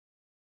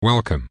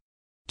Welcome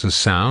to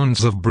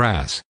Sounds of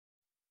Brass.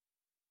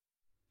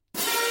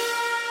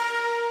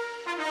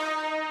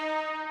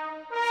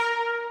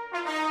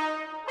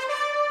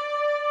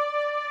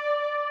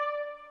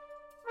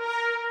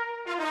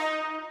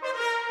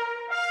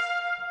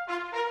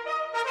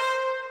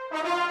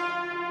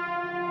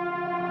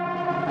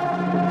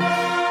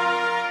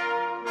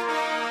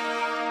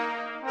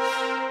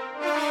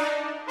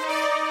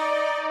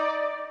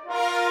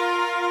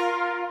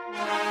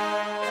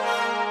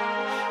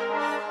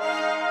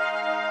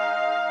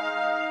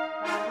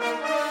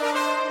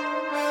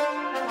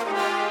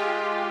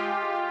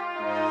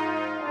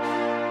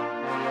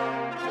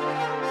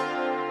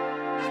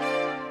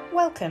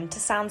 Welcome to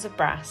Sounds of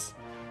Brass.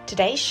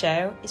 Today's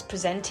show is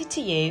presented to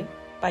you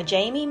by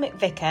Jamie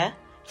McVicker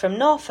from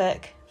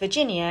Norfolk,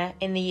 Virginia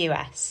in the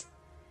US.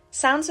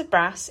 Sounds of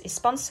Brass is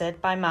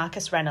sponsored by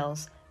Marcus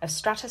Reynolds of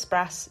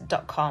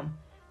stratusbrass.com,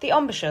 the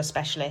embouchure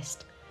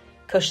specialist.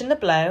 Cushion the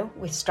blow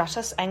with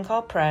Stratus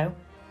Encore Pro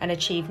and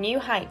achieve new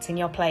heights in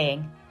your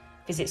playing.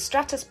 Visit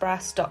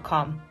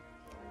stratusbrass.com.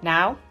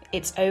 Now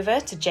it's over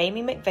to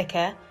Jamie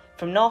McVicker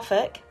from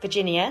Norfolk,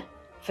 Virginia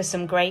for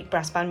some great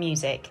brass band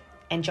music.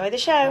 Enjoy the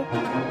show.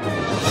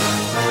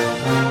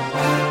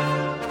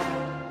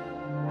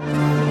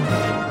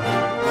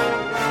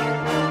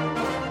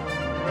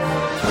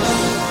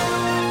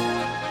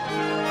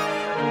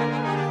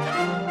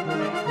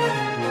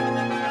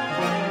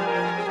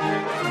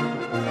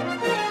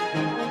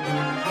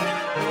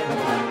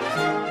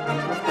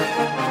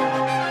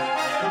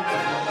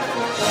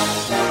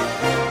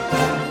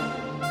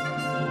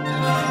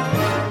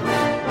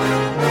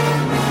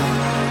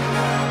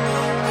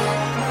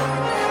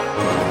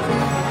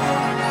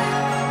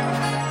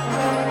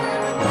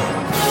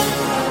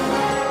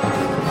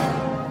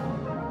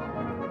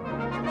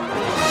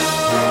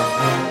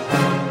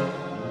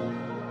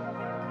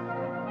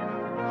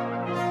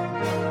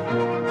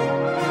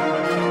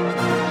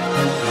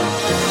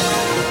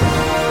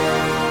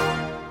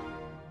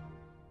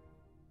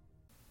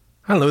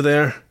 Hello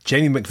there,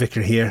 Jamie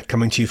McVicker here,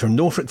 coming to you from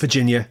Norfolk,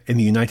 Virginia in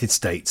the United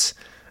States.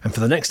 And for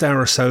the next hour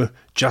or so,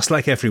 just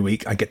like every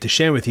week, I get to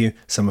share with you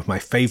some of my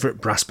favourite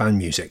brass band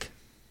music.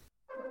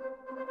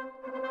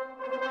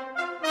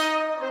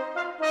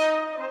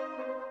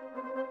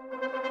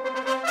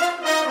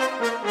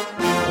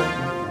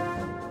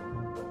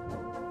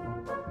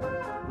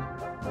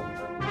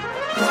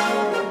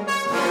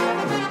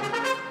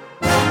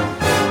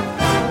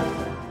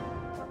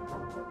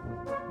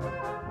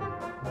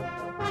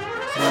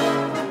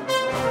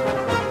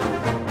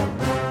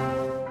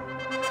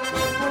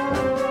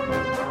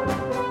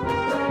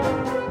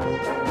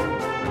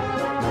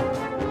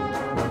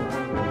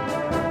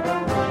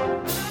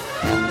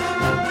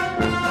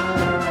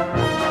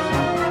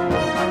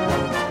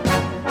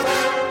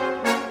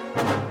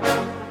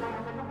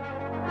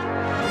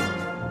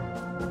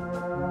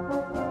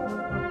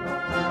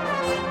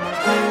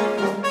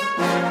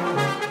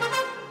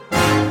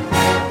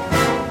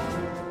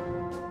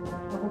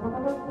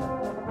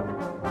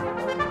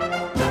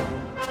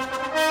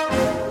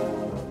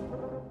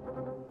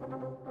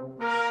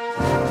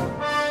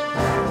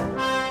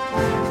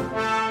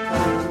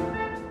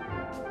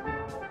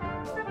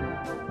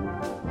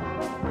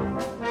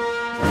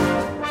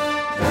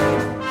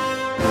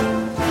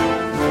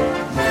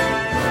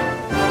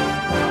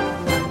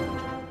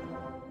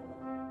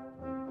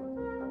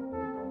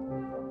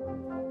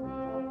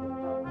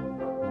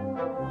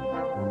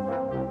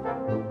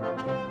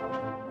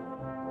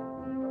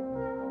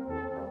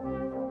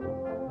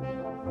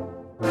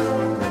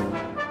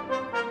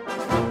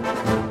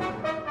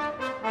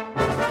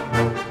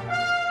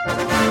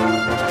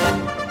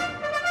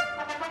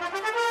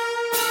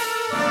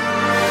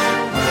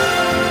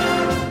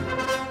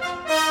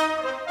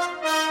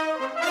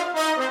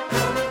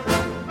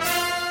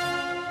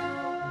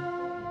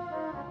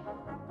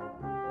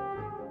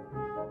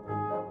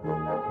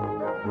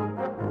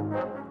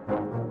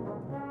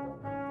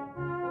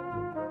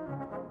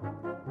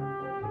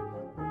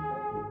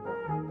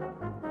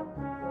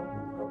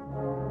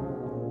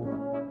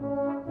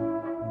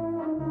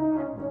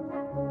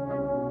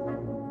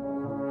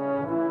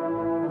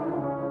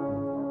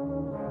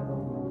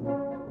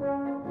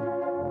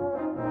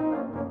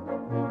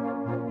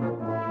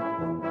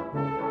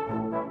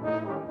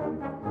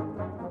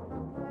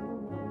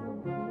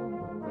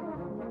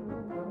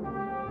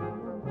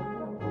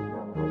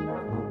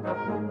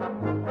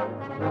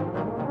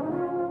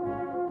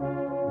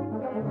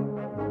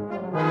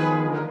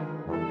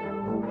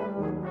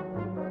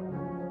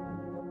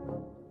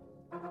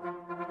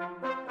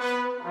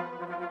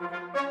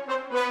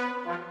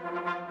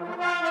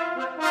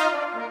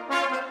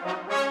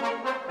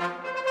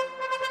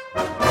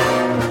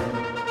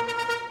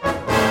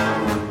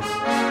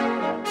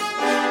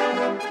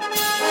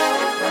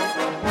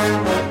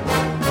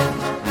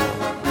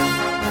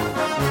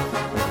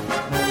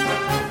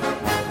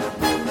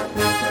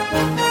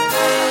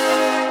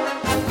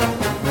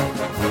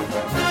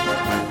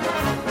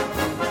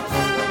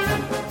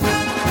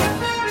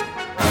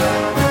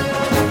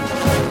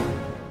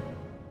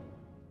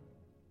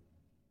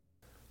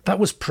 That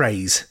was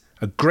Praise,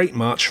 a great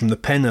march from the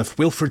pen of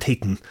Wilfred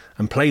Heaton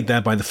and played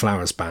there by the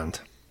Flowers Band.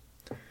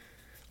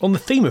 On the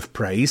theme of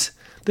praise,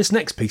 this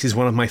next piece is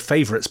one of my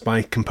favourites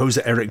by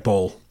composer Eric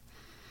Ball.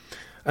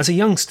 As a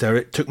youngster,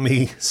 it took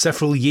me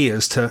several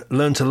years to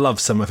learn to love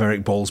some of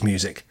Eric Ball's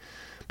music,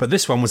 but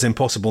this one was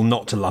impossible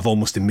not to love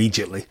almost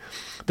immediately.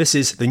 This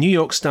is the New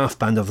York Staff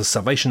Band of the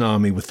Salvation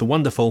Army with the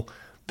wonderful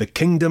The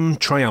Kingdom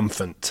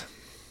Triumphant.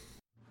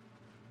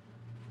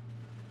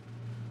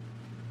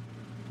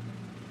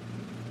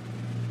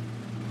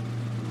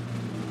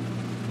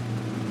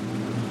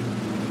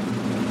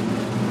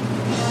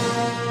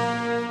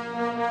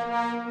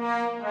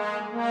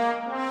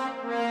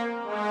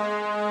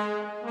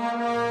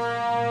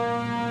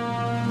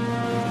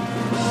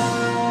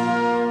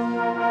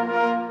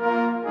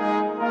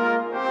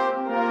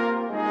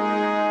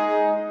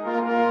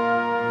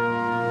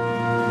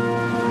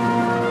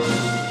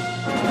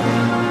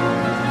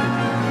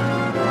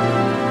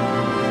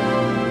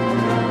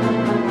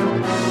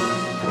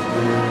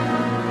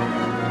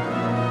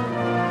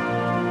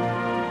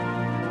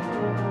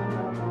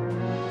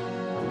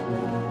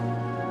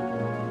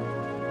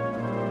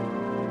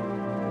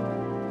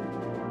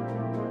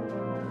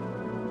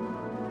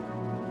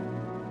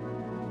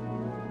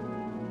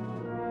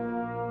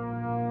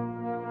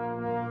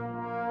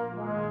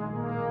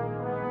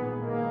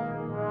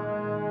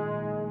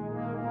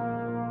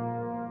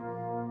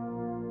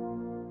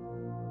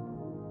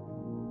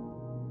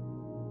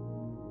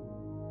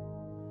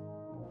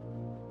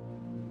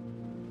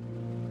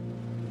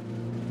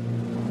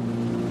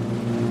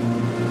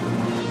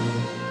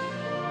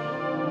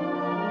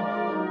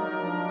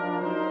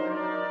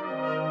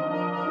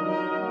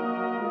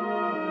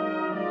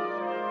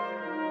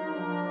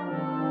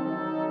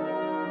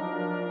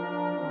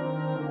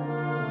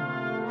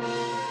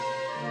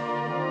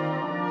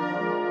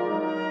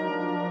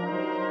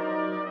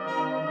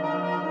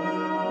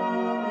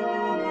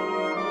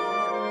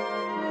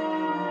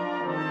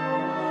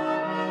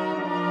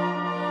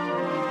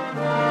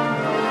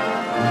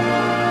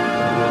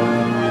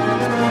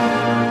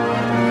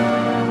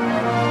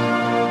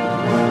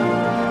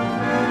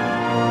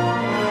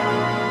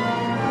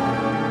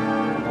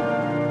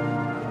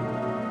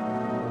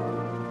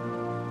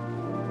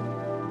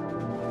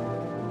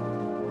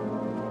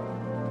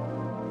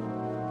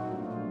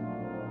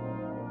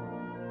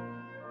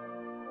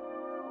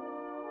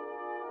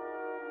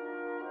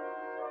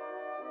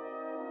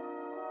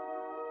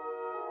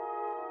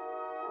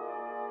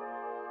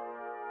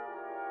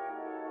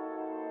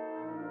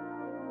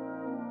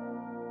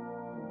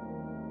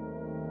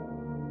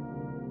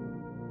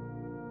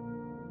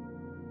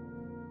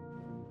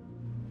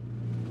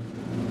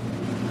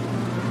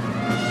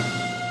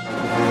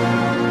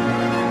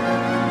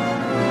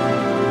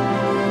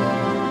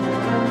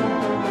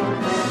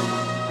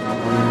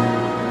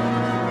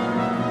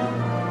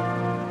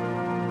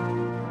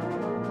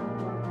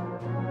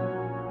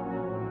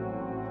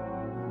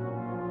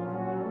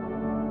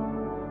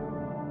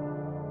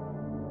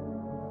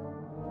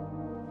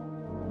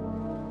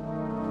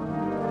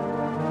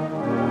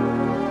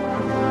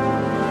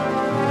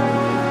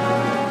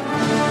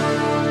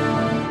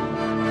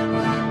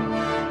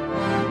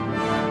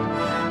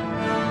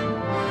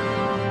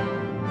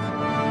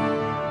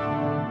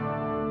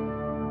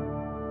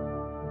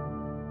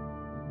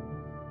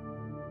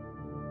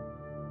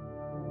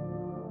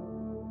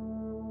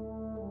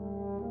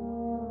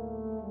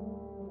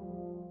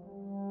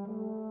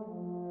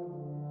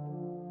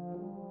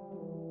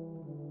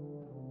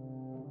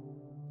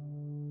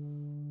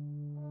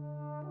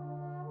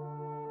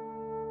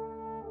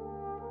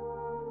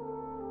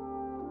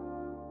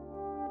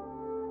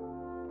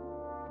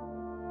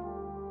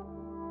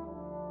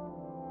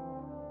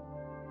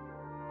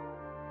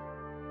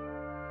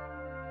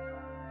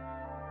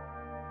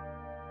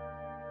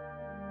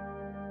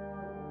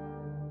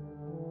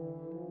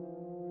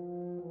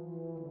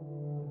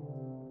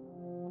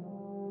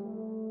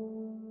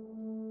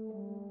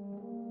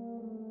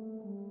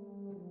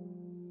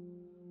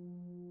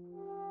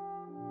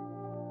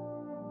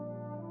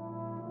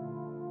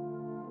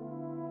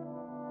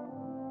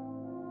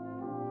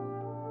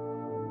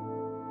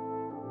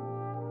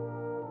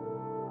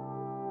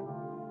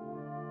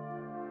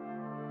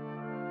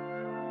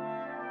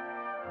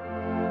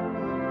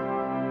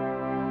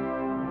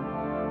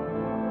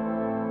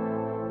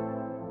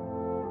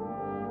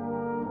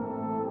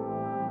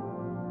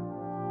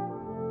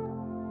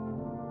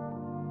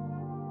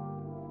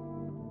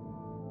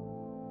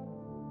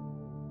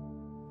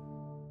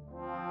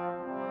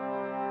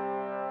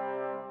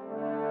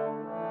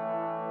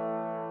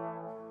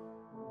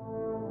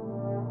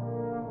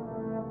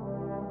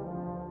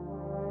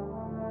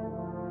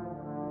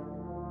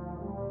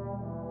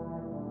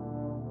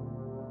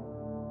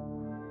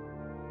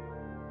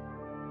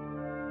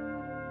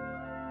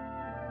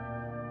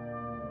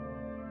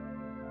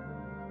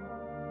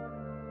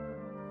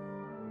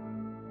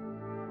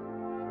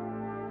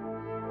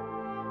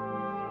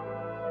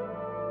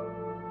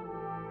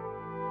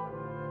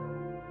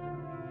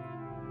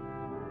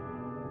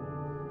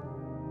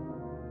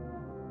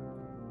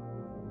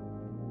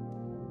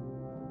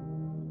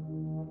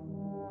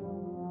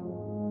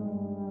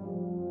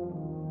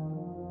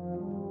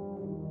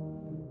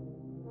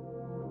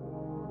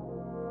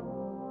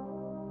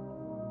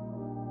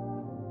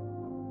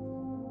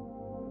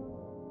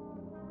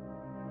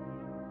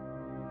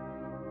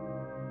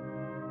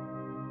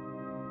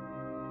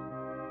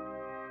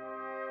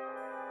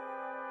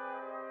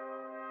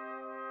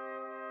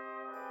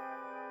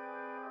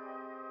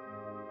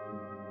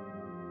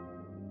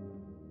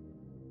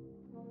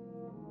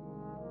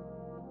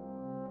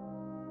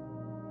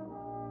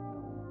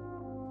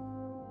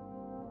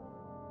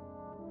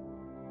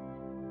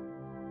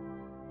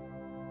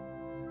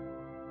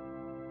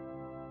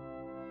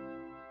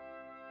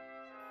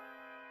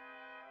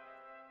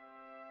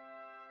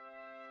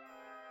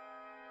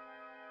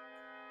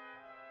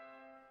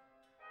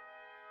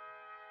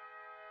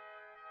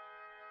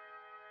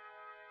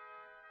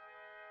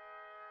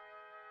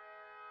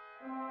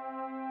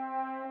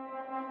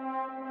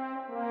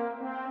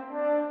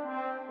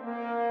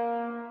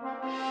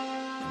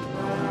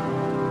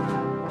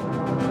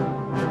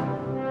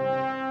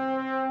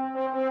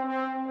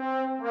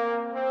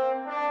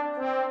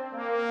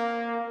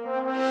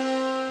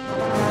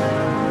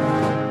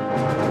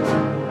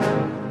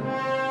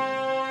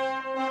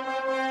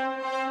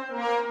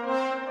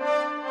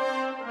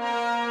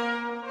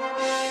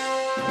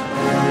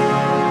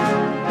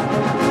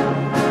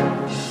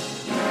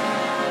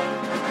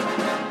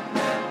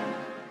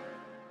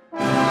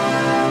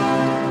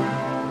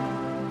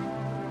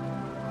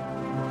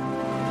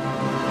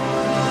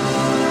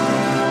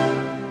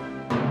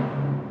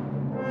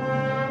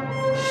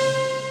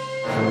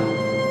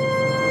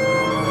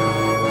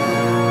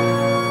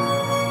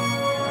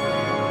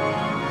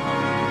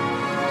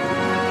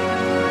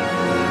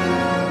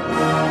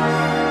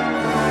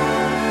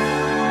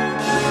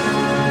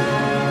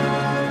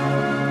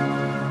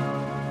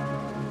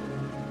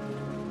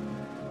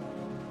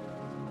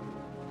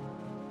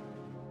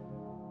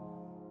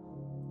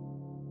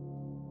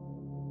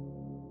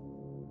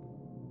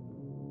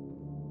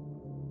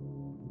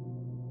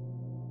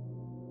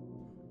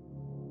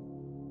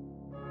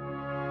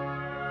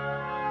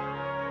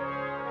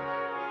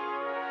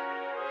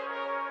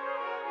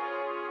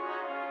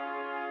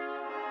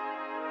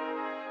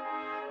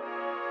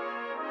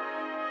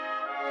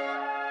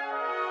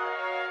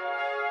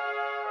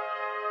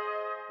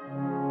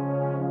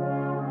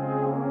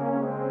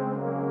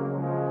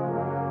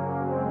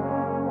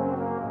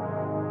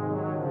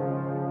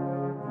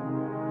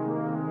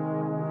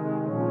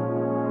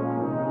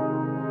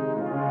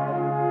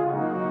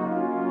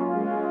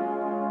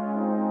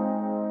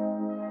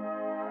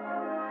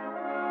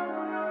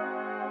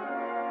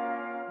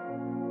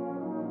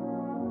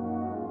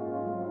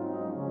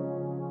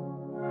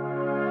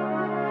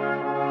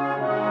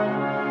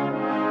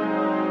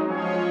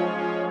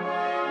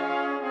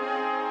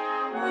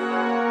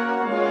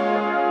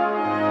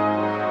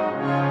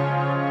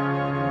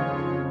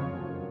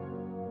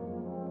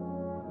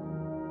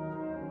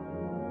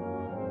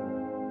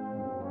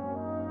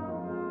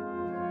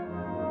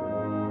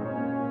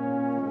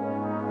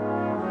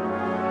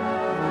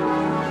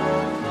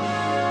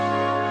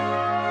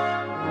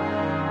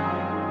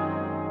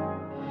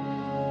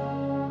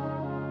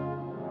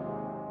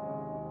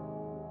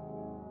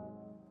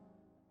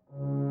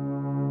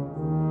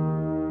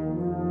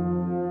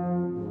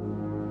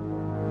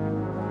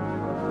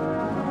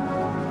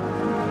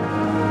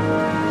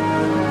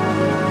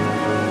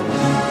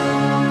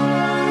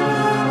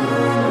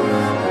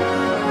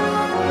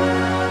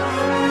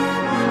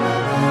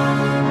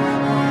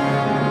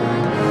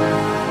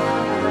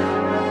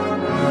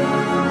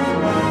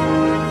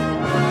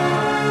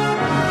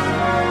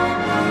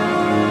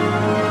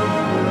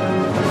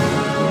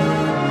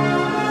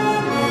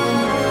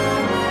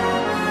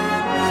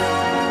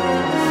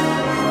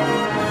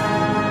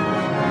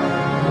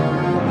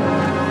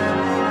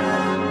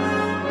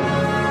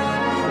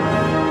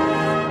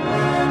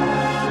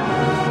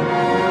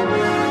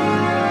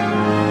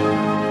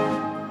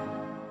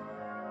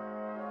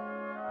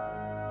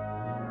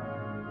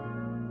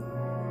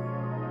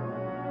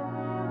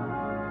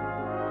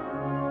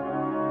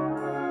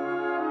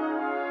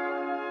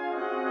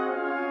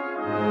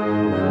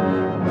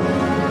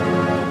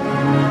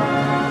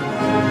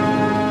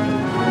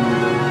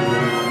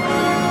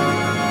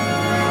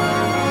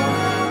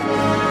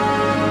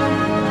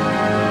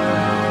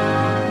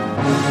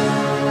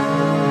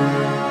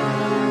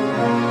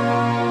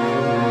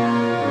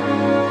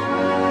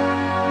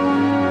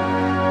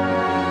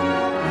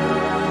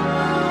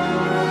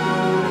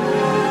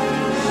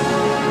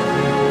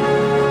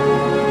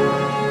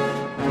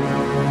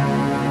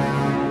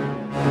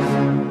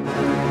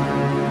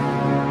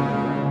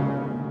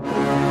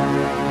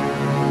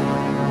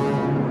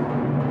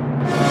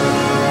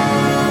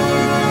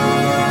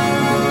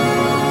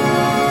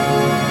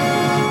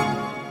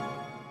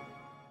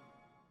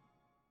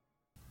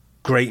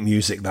 Great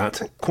music,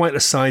 that. Quite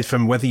aside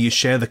from whether you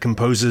share the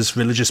composer's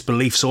religious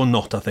beliefs or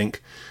not, I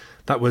think.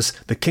 That was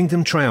The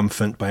Kingdom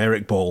Triumphant by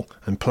Eric Ball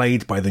and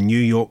played by the New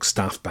York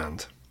Staff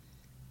Band.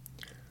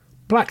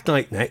 Black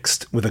Knight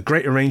next, with a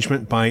great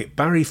arrangement by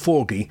Barry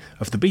Forgy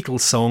of the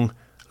Beatles song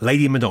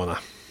Lady Madonna.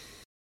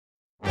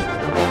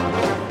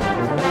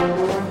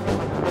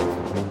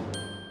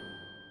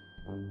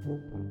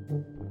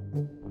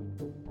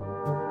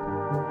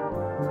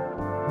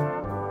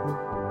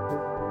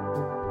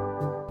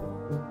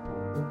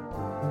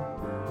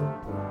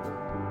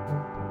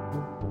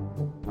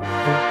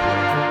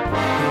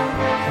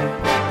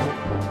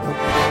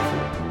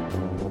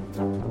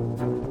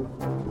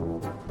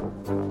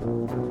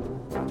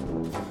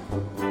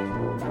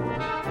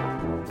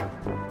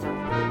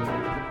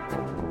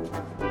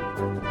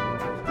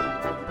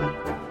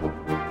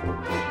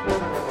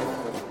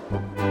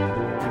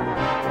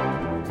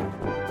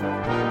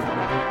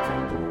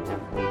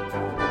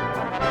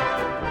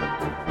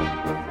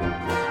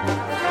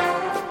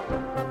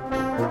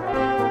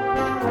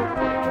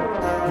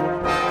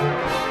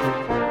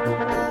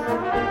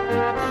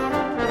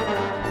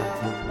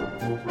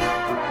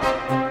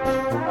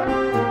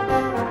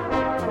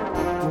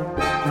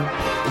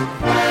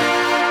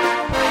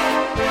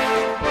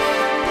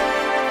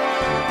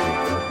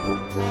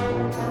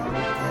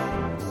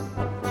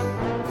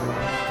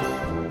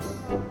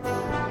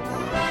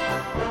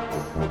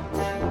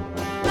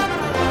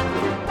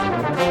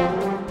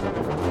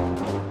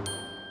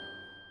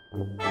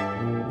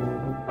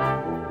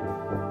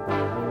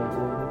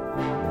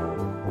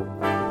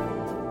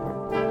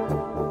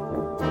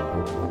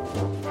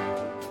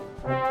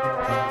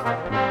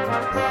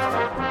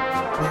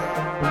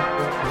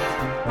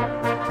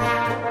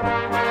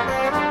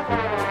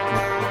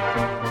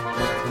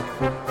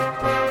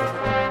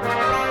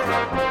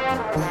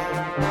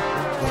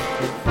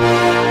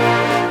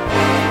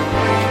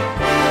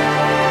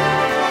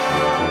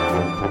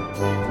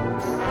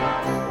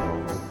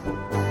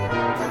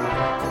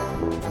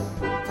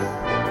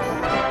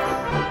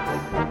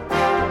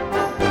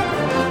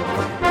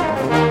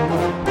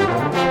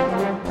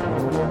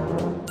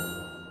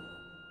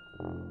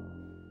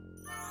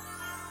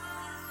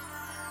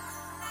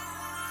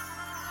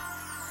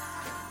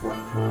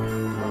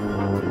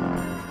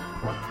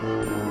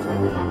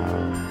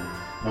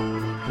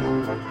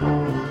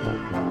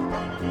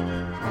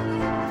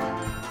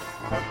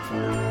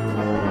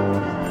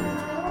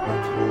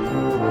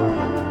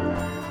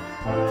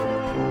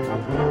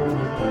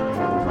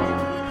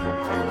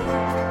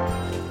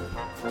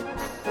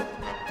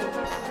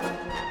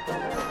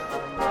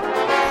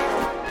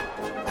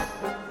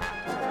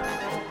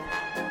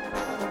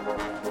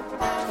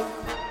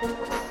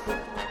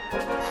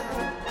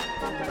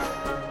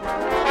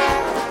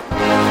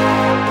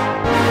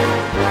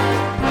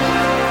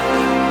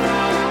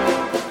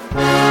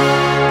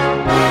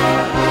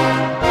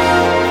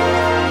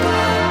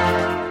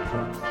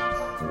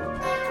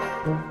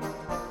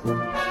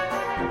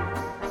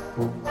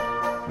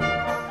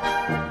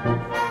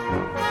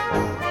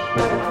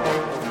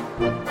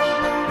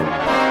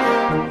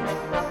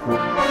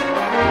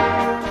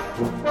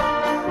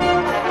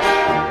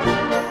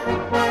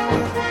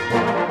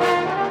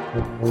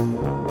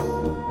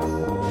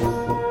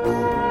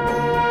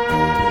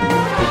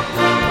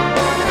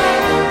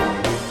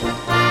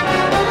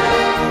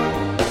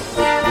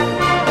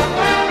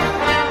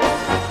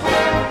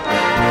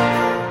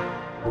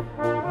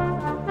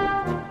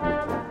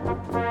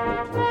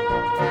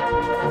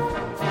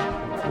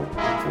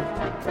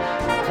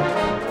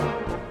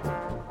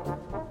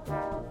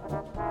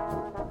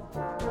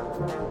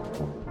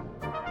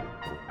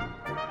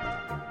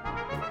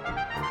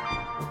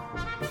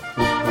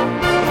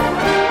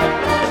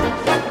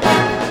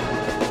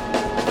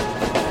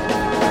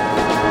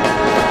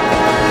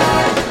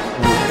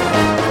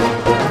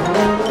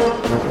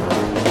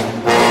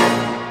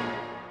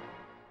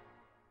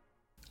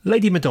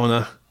 Lady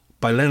Madonna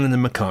by Lennon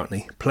and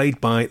McCartney, played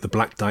by the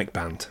Black Dyke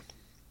Band.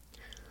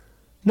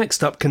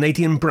 Next up,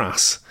 Canadian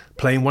Brass,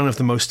 playing one of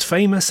the most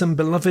famous and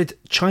beloved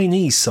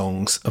Chinese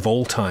songs of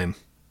all time.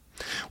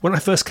 When I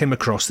first came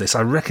across this,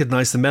 I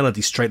recognised the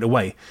melody straight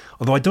away,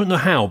 although I don't know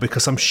how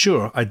because I'm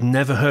sure I'd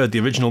never heard the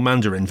original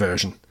Mandarin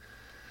version.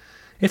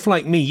 If,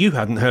 like me, you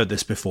hadn't heard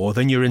this before,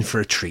 then you're in for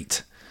a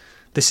treat.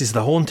 This is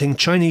the haunting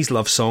Chinese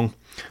love song,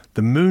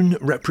 The Moon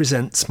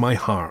Represents My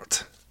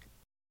Heart.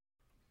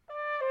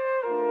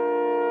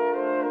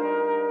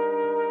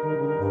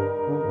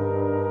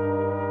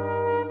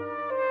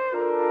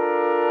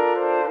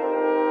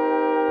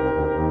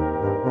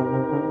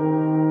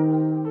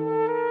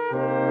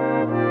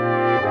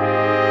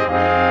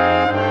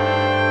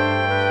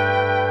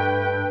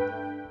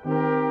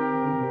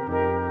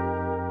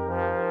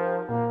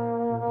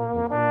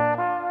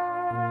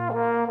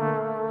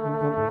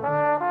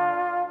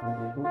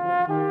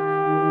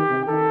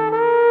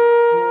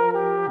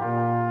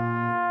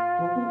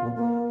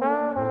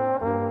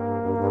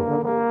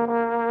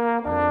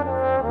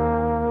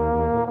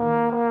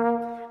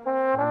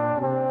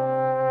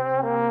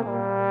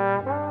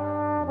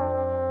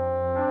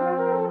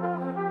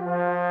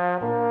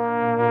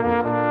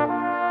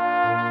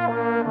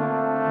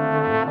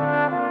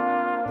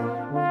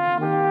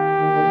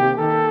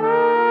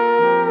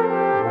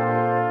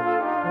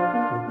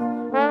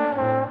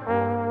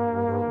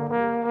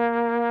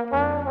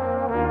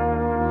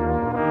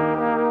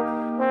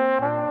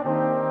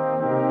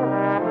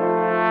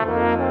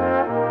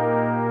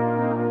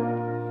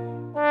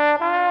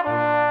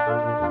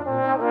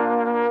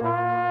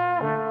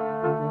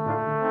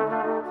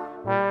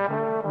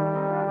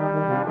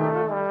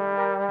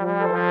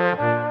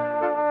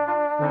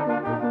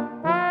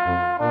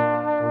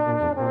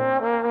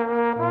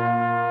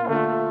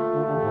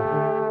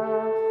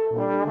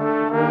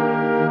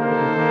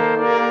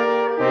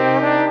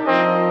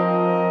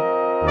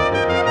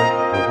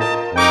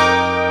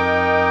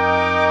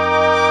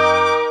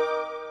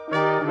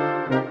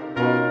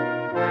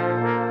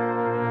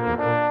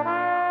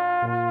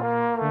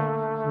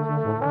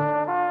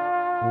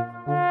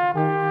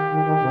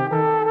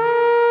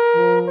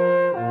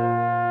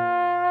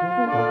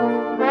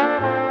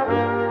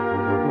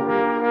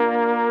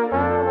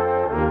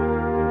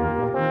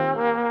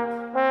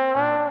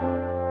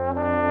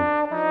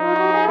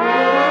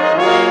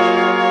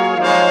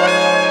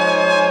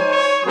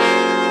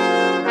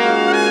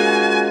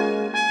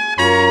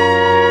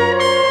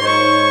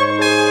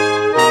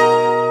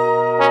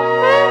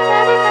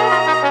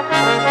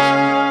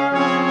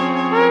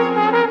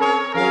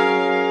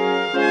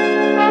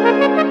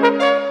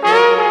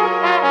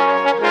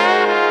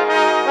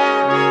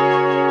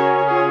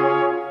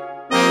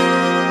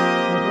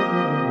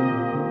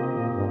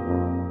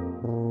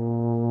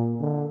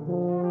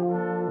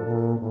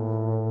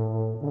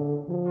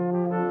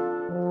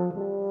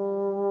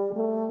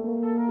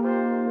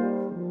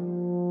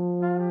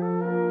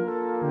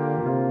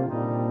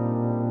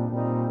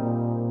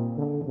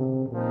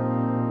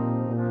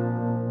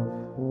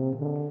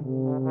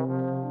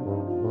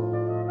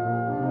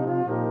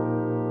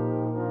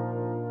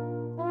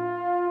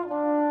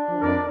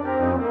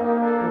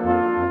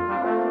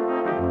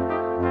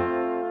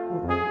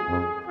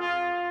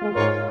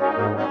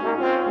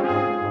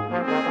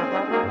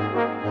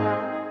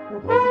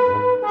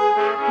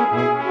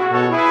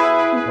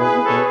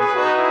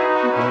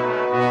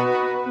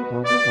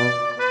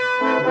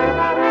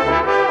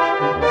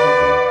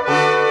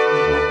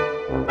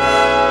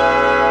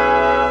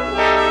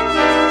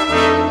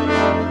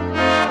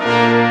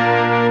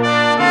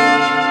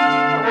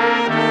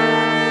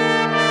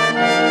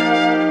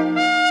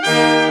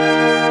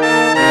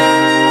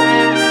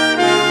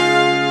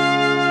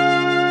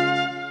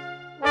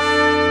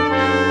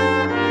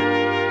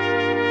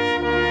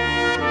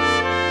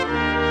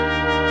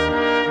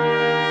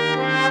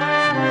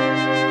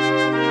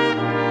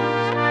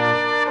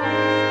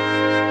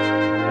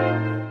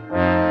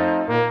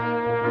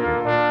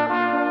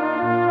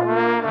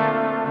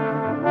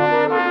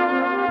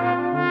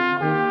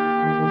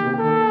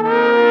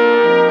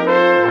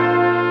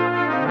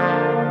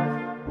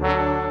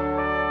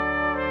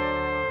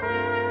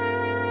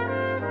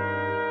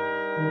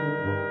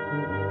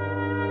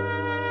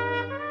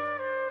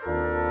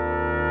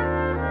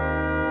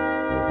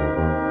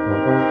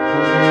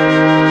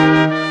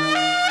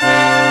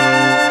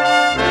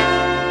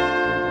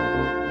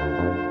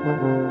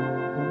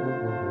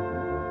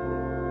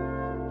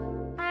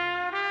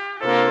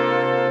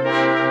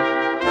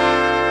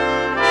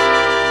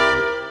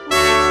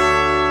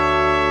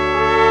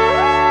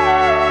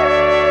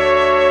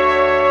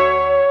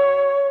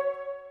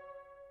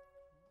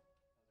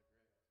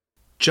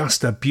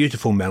 Just a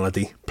beautiful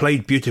melody,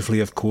 played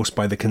beautifully of course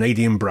by the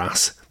Canadian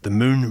brass, The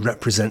Moon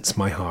Represents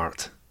My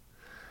Heart.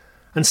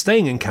 And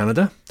staying in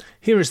Canada,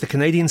 here is the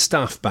Canadian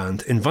Staff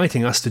Band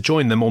inviting us to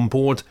join them on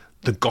board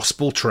the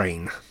Gospel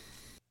Train.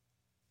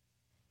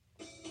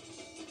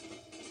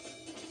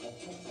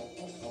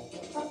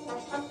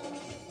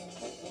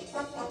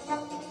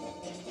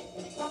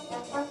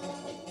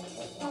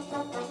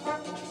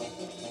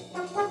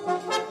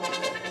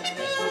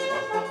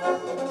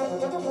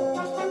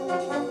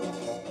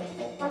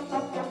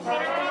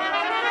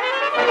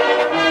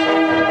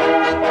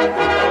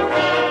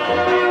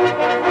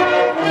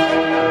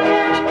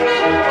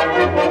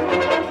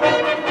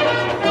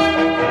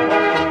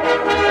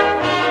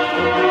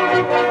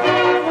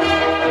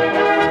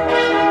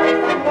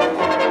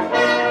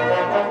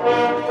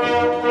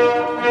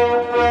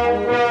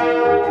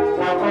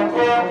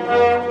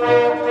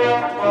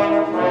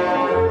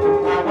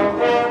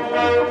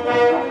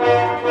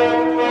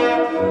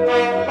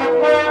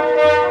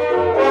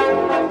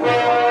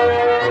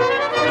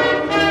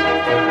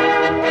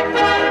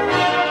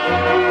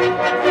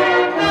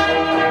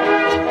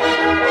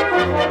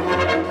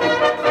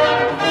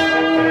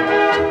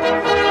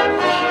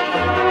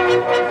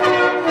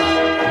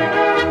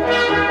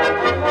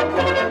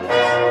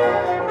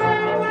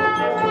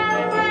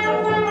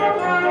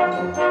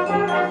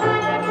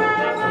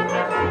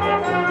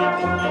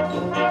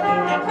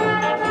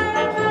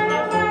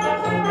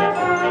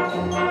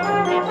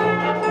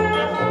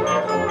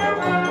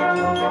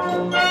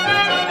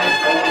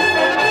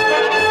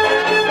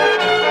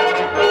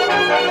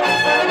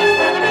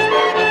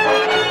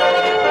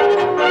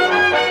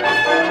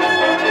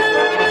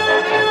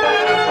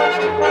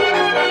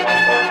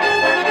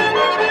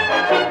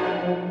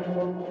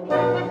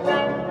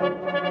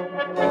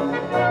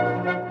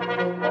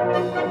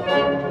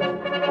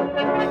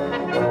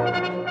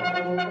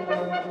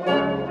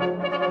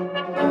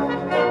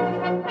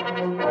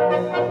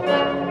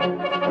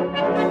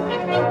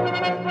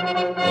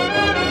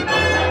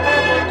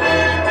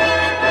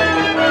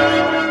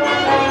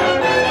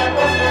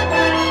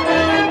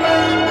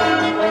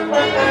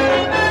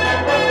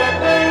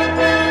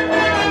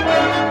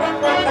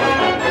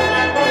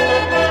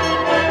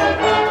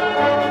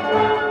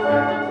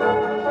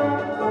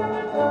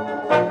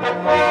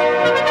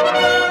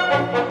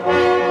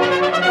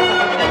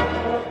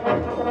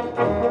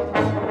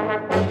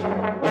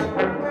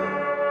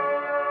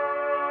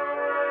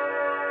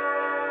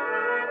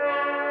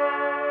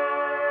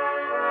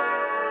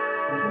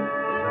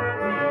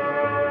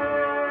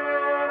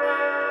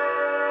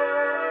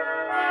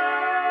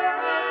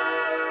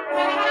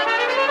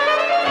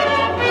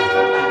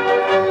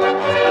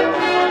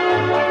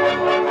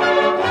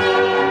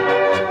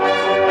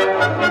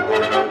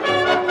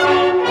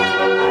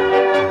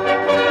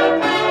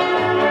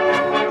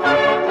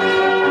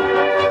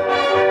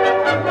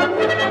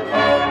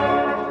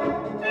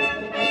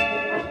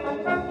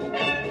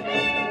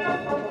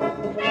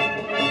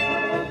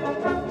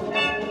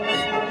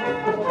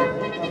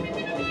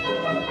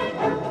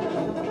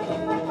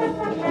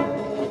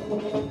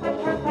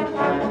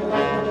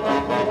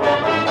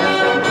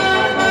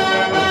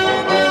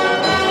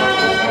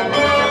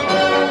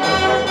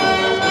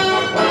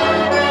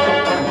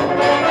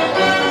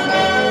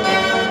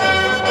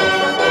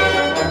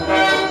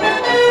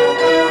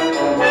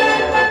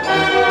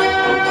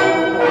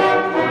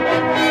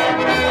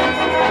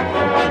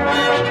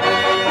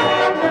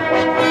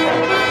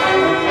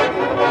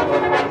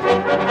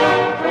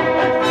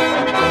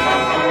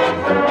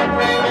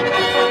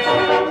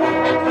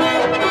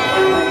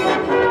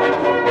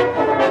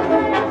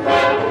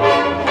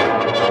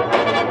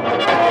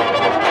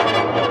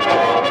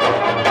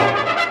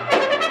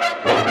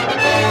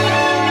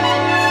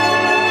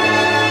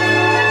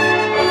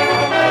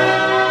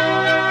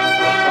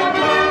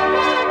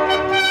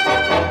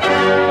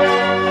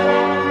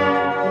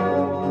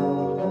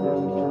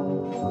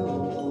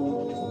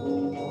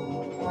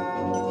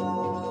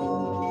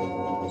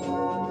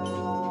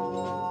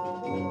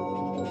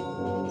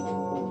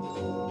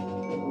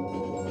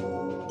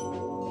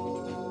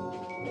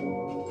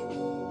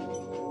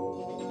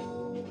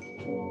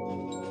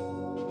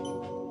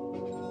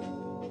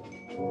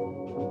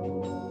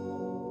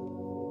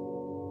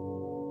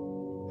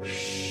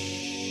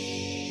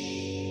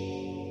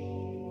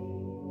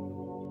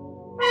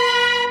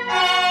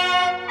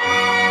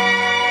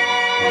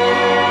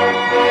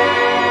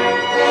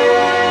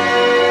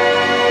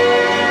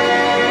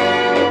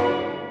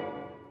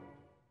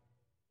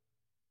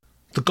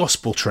 The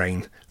Gospel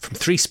Train from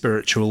Three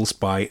Spirituals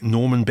by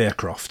Norman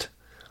Bearcroft.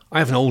 I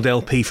have an old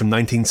LP from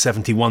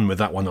 1971 with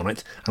that one on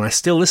it, and I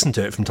still listen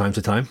to it from time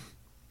to time.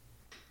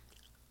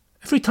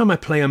 Every time I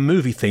play a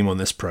movie theme on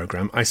this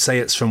programme, I say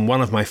it's from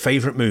one of my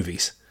favourite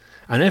movies.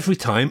 And every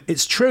time,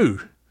 it's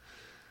true.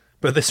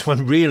 But this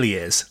one really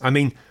is. I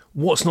mean,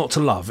 what's not to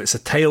love? It's a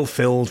tale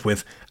filled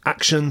with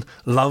action,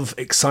 love,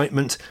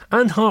 excitement,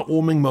 and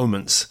heartwarming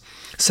moments,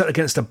 set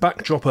against a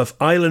backdrop of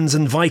islands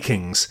and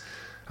Vikings.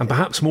 And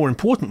perhaps more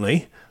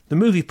importantly, the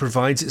movie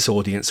provides its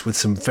audience with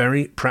some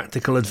very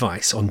practical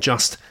advice on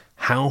just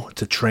How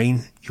to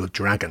Train Your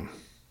Dragon.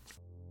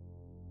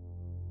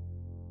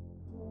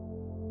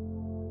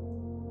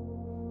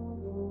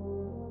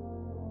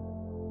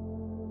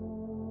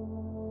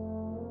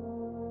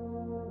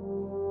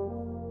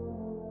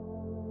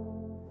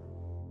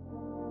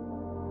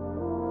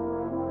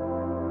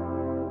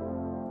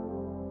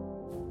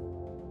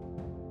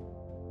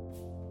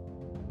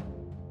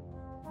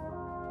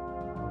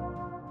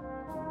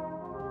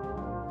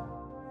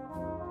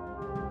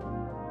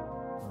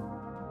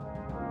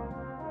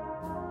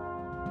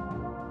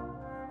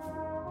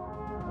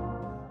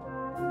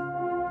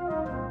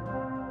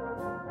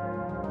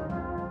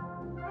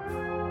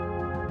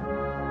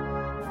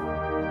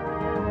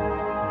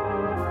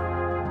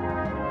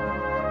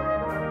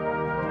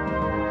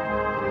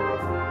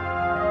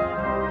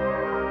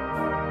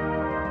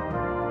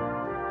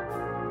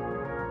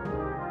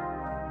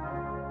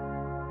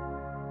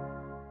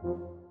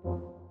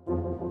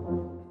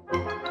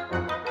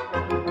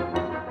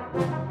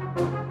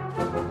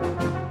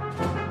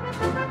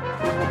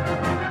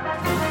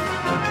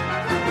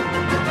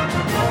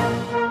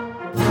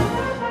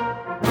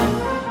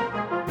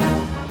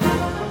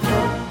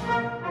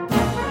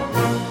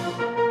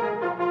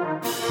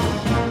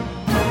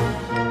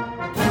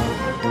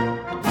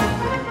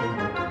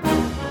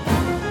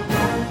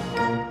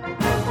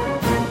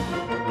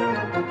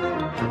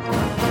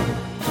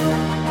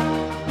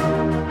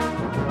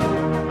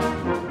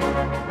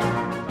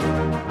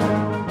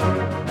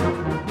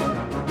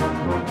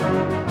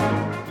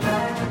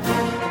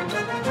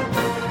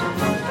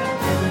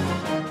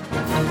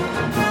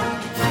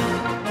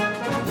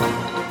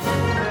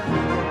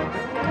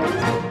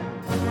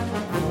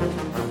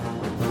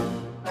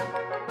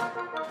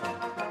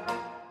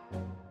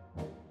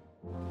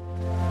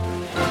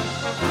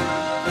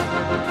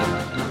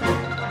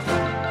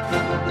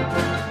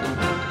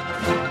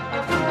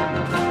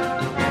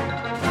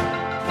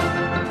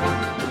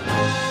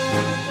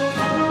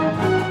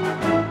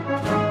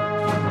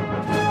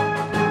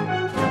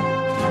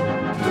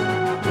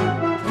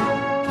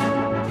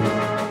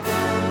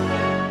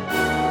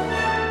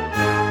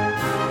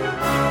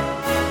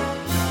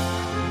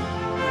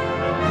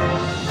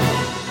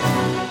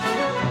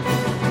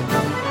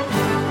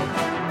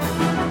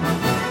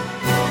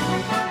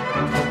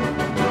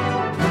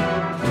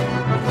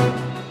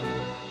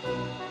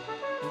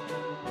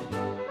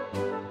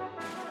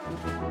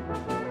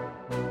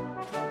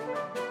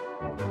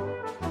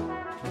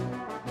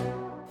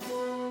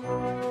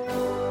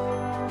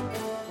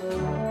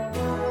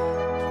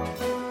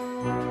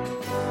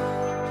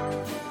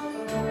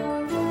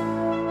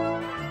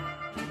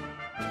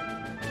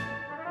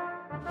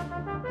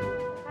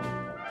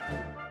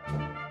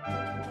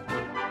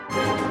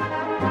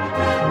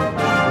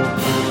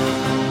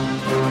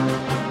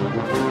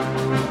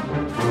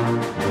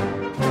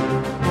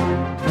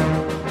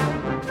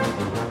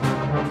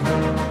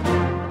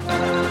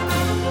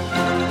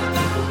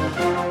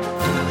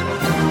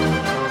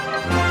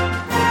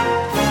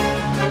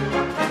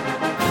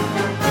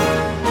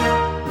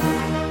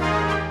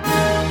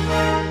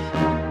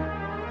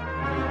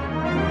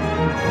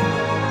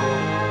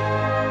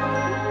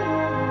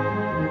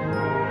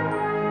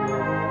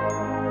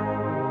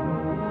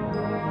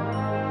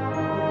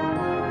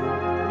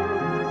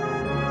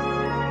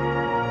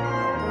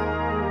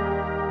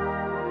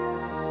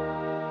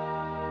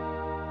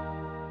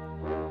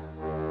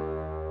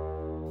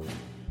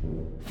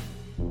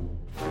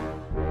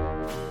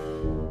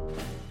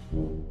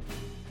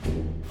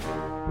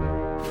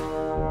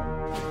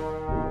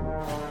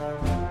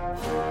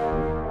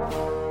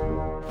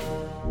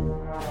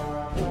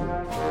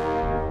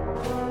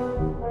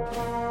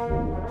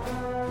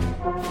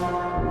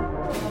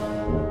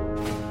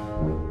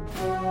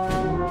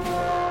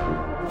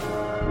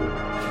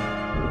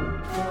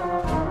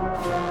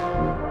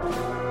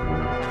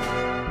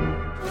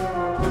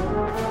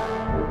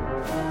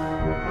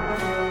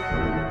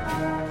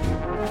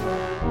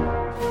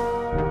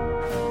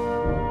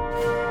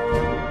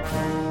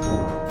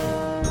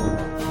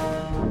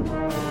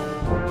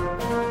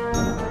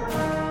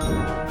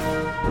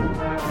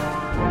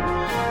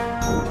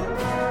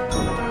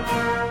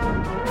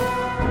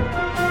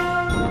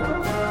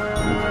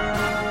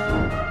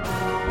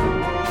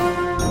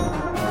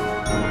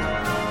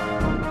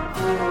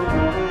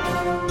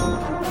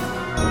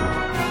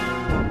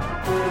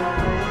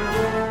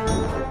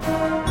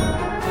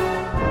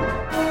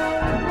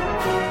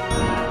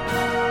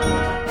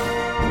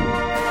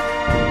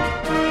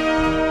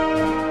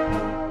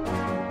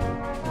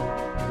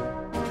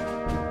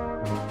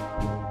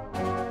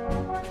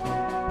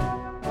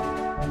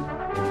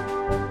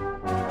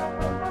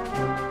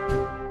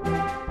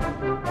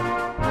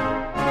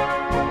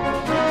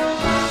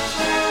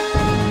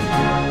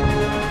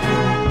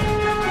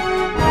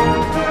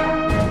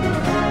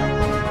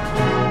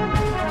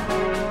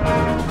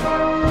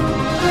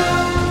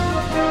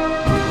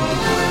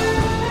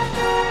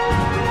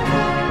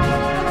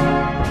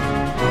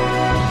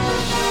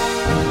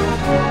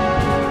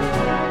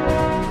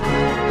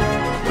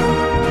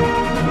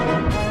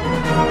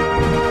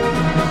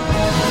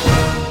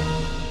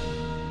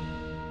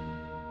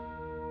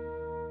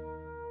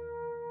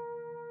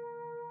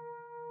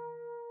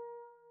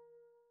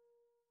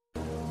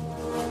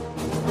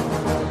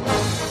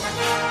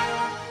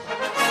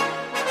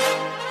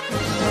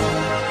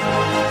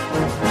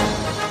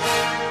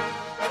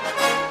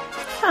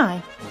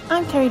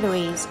 Kerry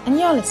Louise, and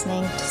you're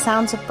listening to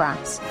Sounds of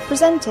Brass,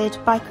 presented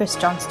by Chris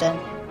Johnston.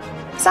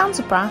 Sounds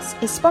of Brass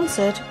is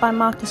sponsored by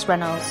Marcus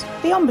Reynolds,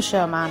 the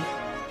embouchure man.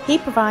 He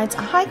provides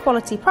a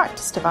high-quality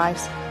practice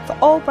device for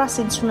all brass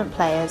instrument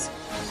players,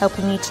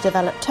 helping you to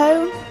develop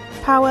tone,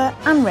 power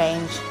and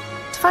range.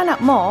 To find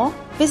out more,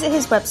 visit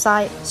his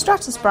website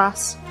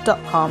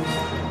stratusbrass.com.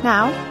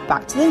 Now,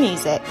 back to the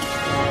music.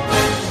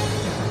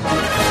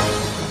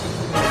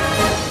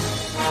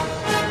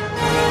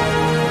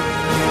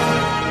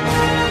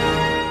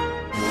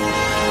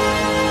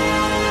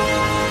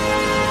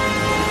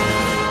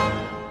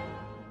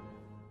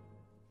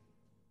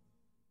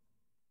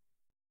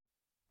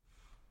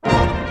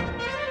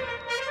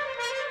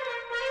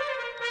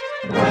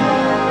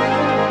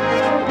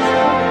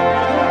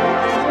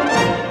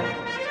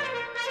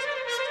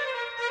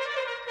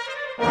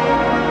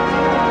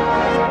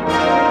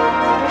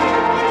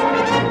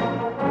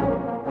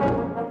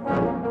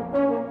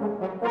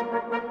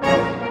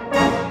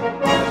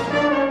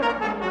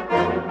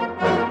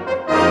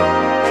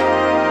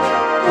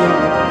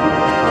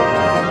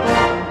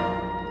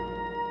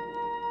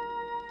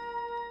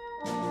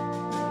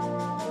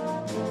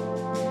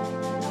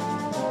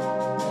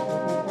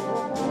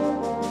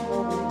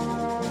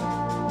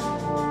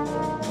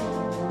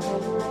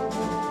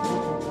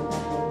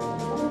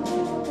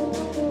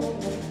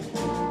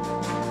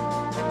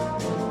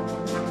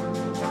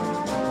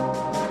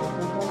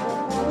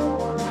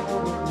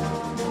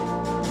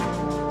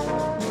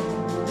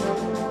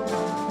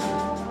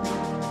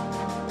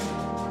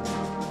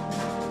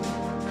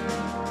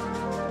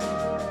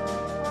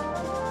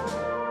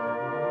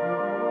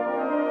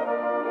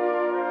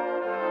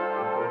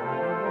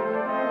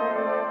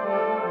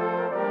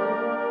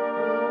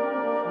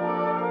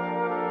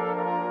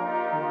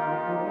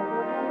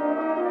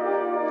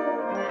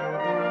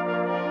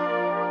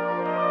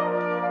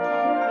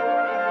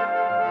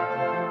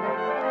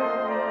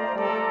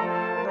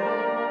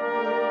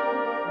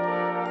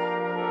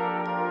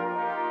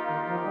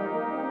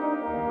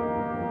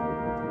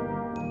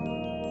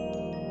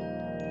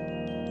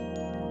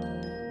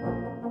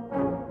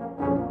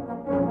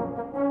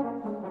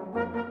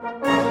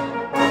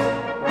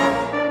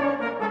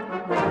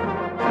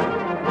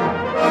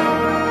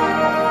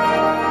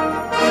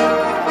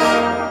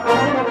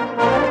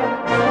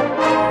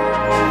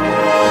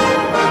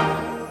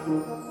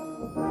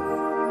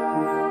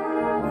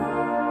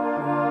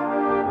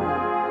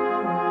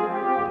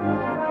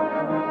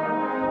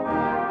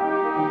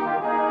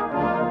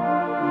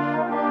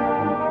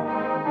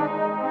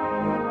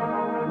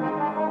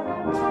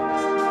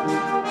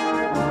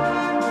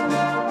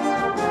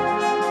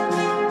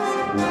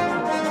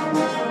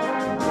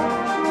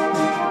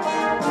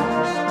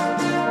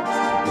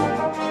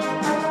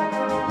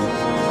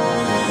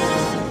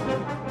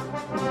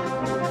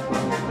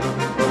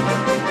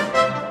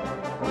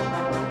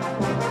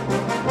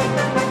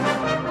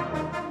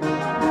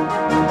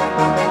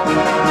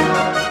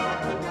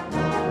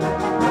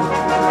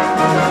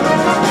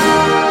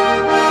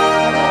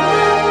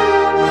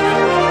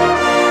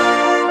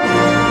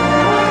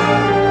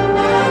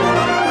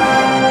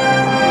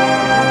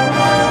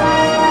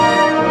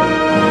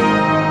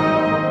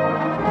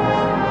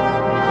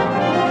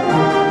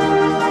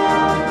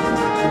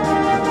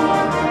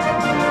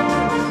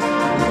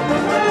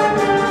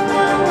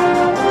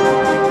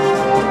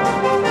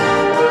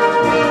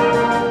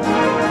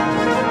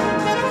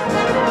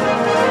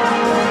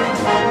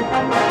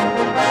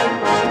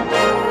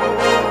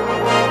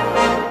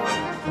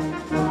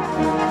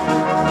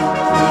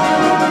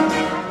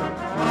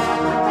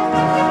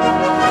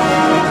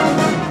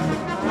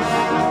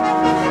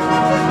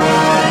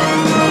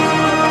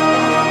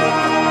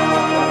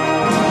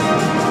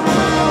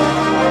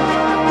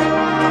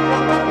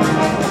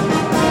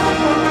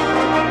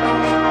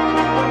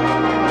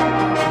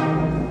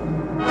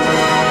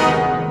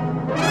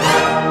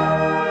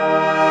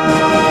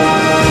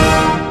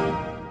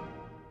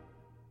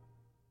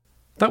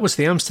 That was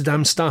the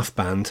Amsterdam Staff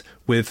Band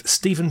with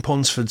Stephen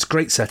Ponsford's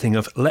great setting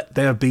of Let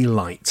There Be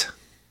Light.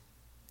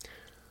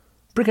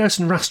 Brighouse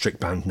and Rastrick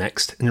Band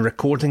next, in a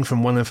recording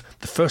from one of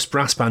the first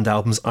brass band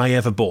albums I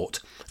ever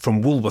bought,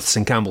 from Woolworths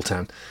in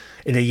Campbelltown,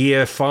 in a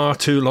year far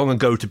too long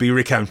ago to be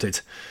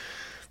recounted.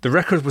 The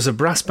record was a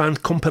brass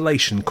band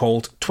compilation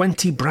called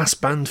 20 Brass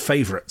Band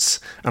Favourites,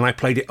 and I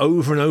played it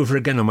over and over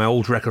again on my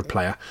old record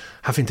player,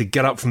 having to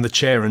get up from the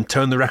chair and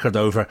turn the record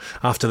over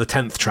after the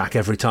 10th track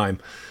every time.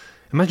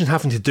 Imagine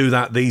having to do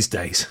that these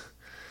days.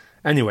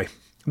 Anyway,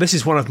 this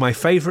is one of my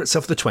favourites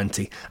of the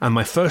 20 and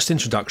my first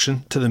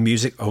introduction to the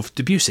music of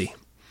Debussy.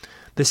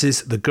 This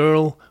is The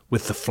Girl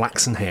with the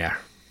Flaxen Hair.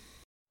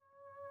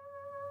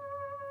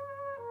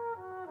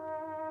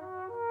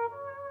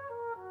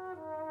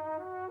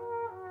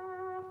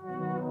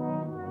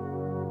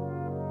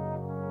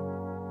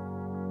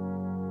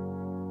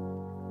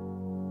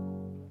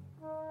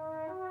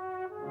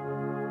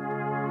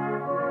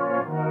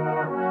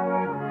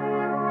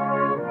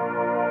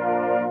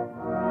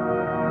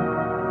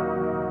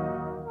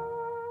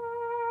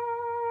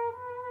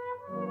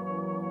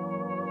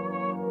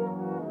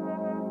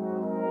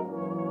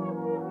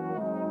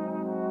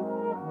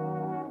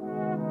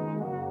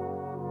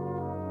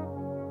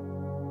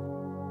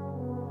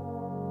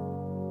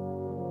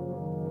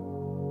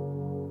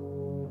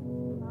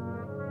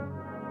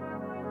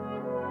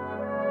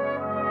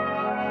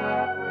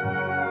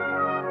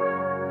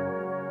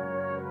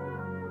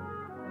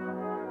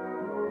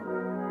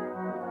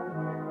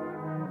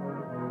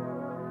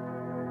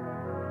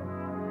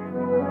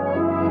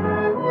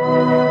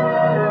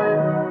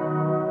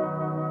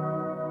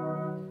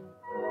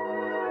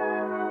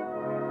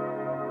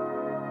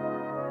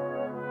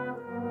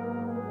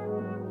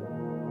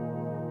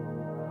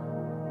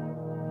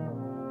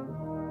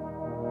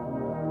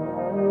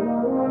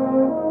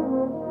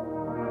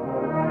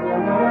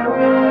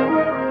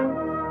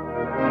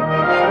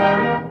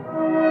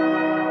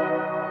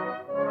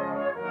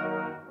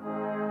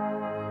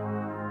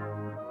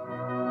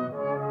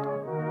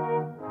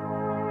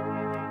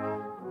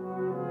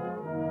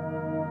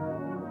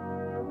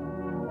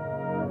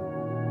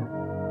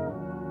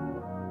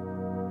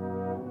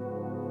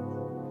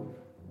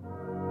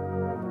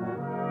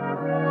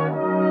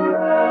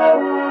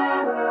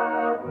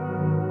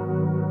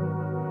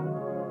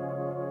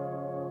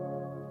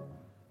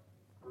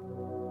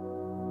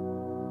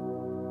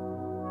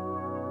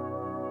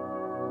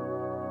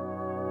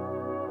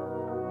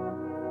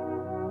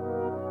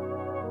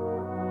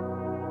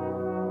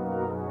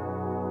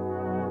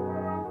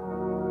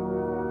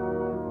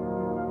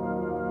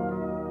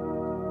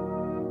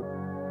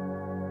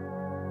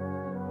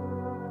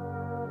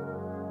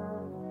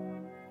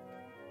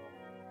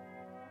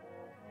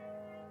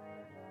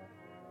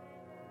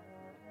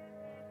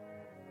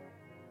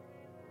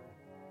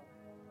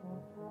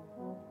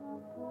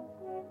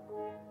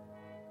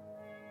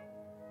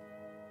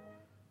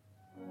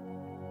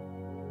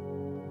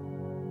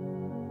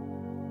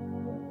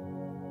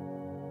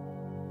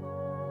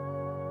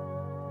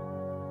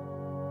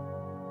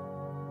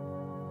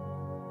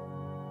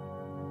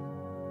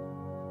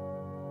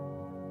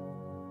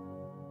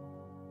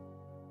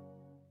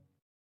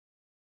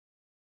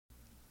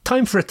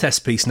 Time for a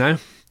test piece now,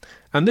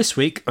 and this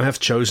week I have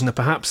chosen a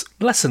perhaps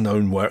lesser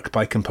known work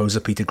by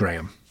composer Peter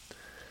Graham.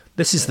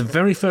 This is the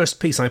very first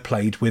piece I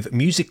played with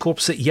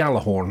Musikkorpset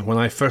Jallarhorn when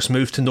I first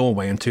moved to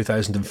Norway in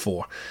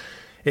 2004.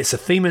 It's a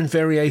theme and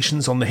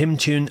variations on the hymn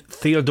tune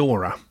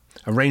Theodora,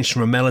 arranged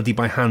from a melody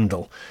by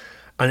Handel,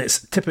 and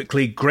it's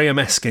typically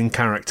Graham-esque in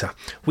character.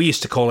 We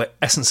used to call it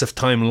Essence of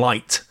Time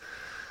Light.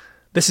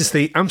 This is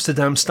the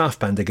Amsterdam Staff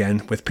Band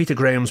again, with Peter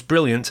Graham's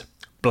brilliant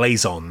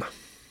Blaze On.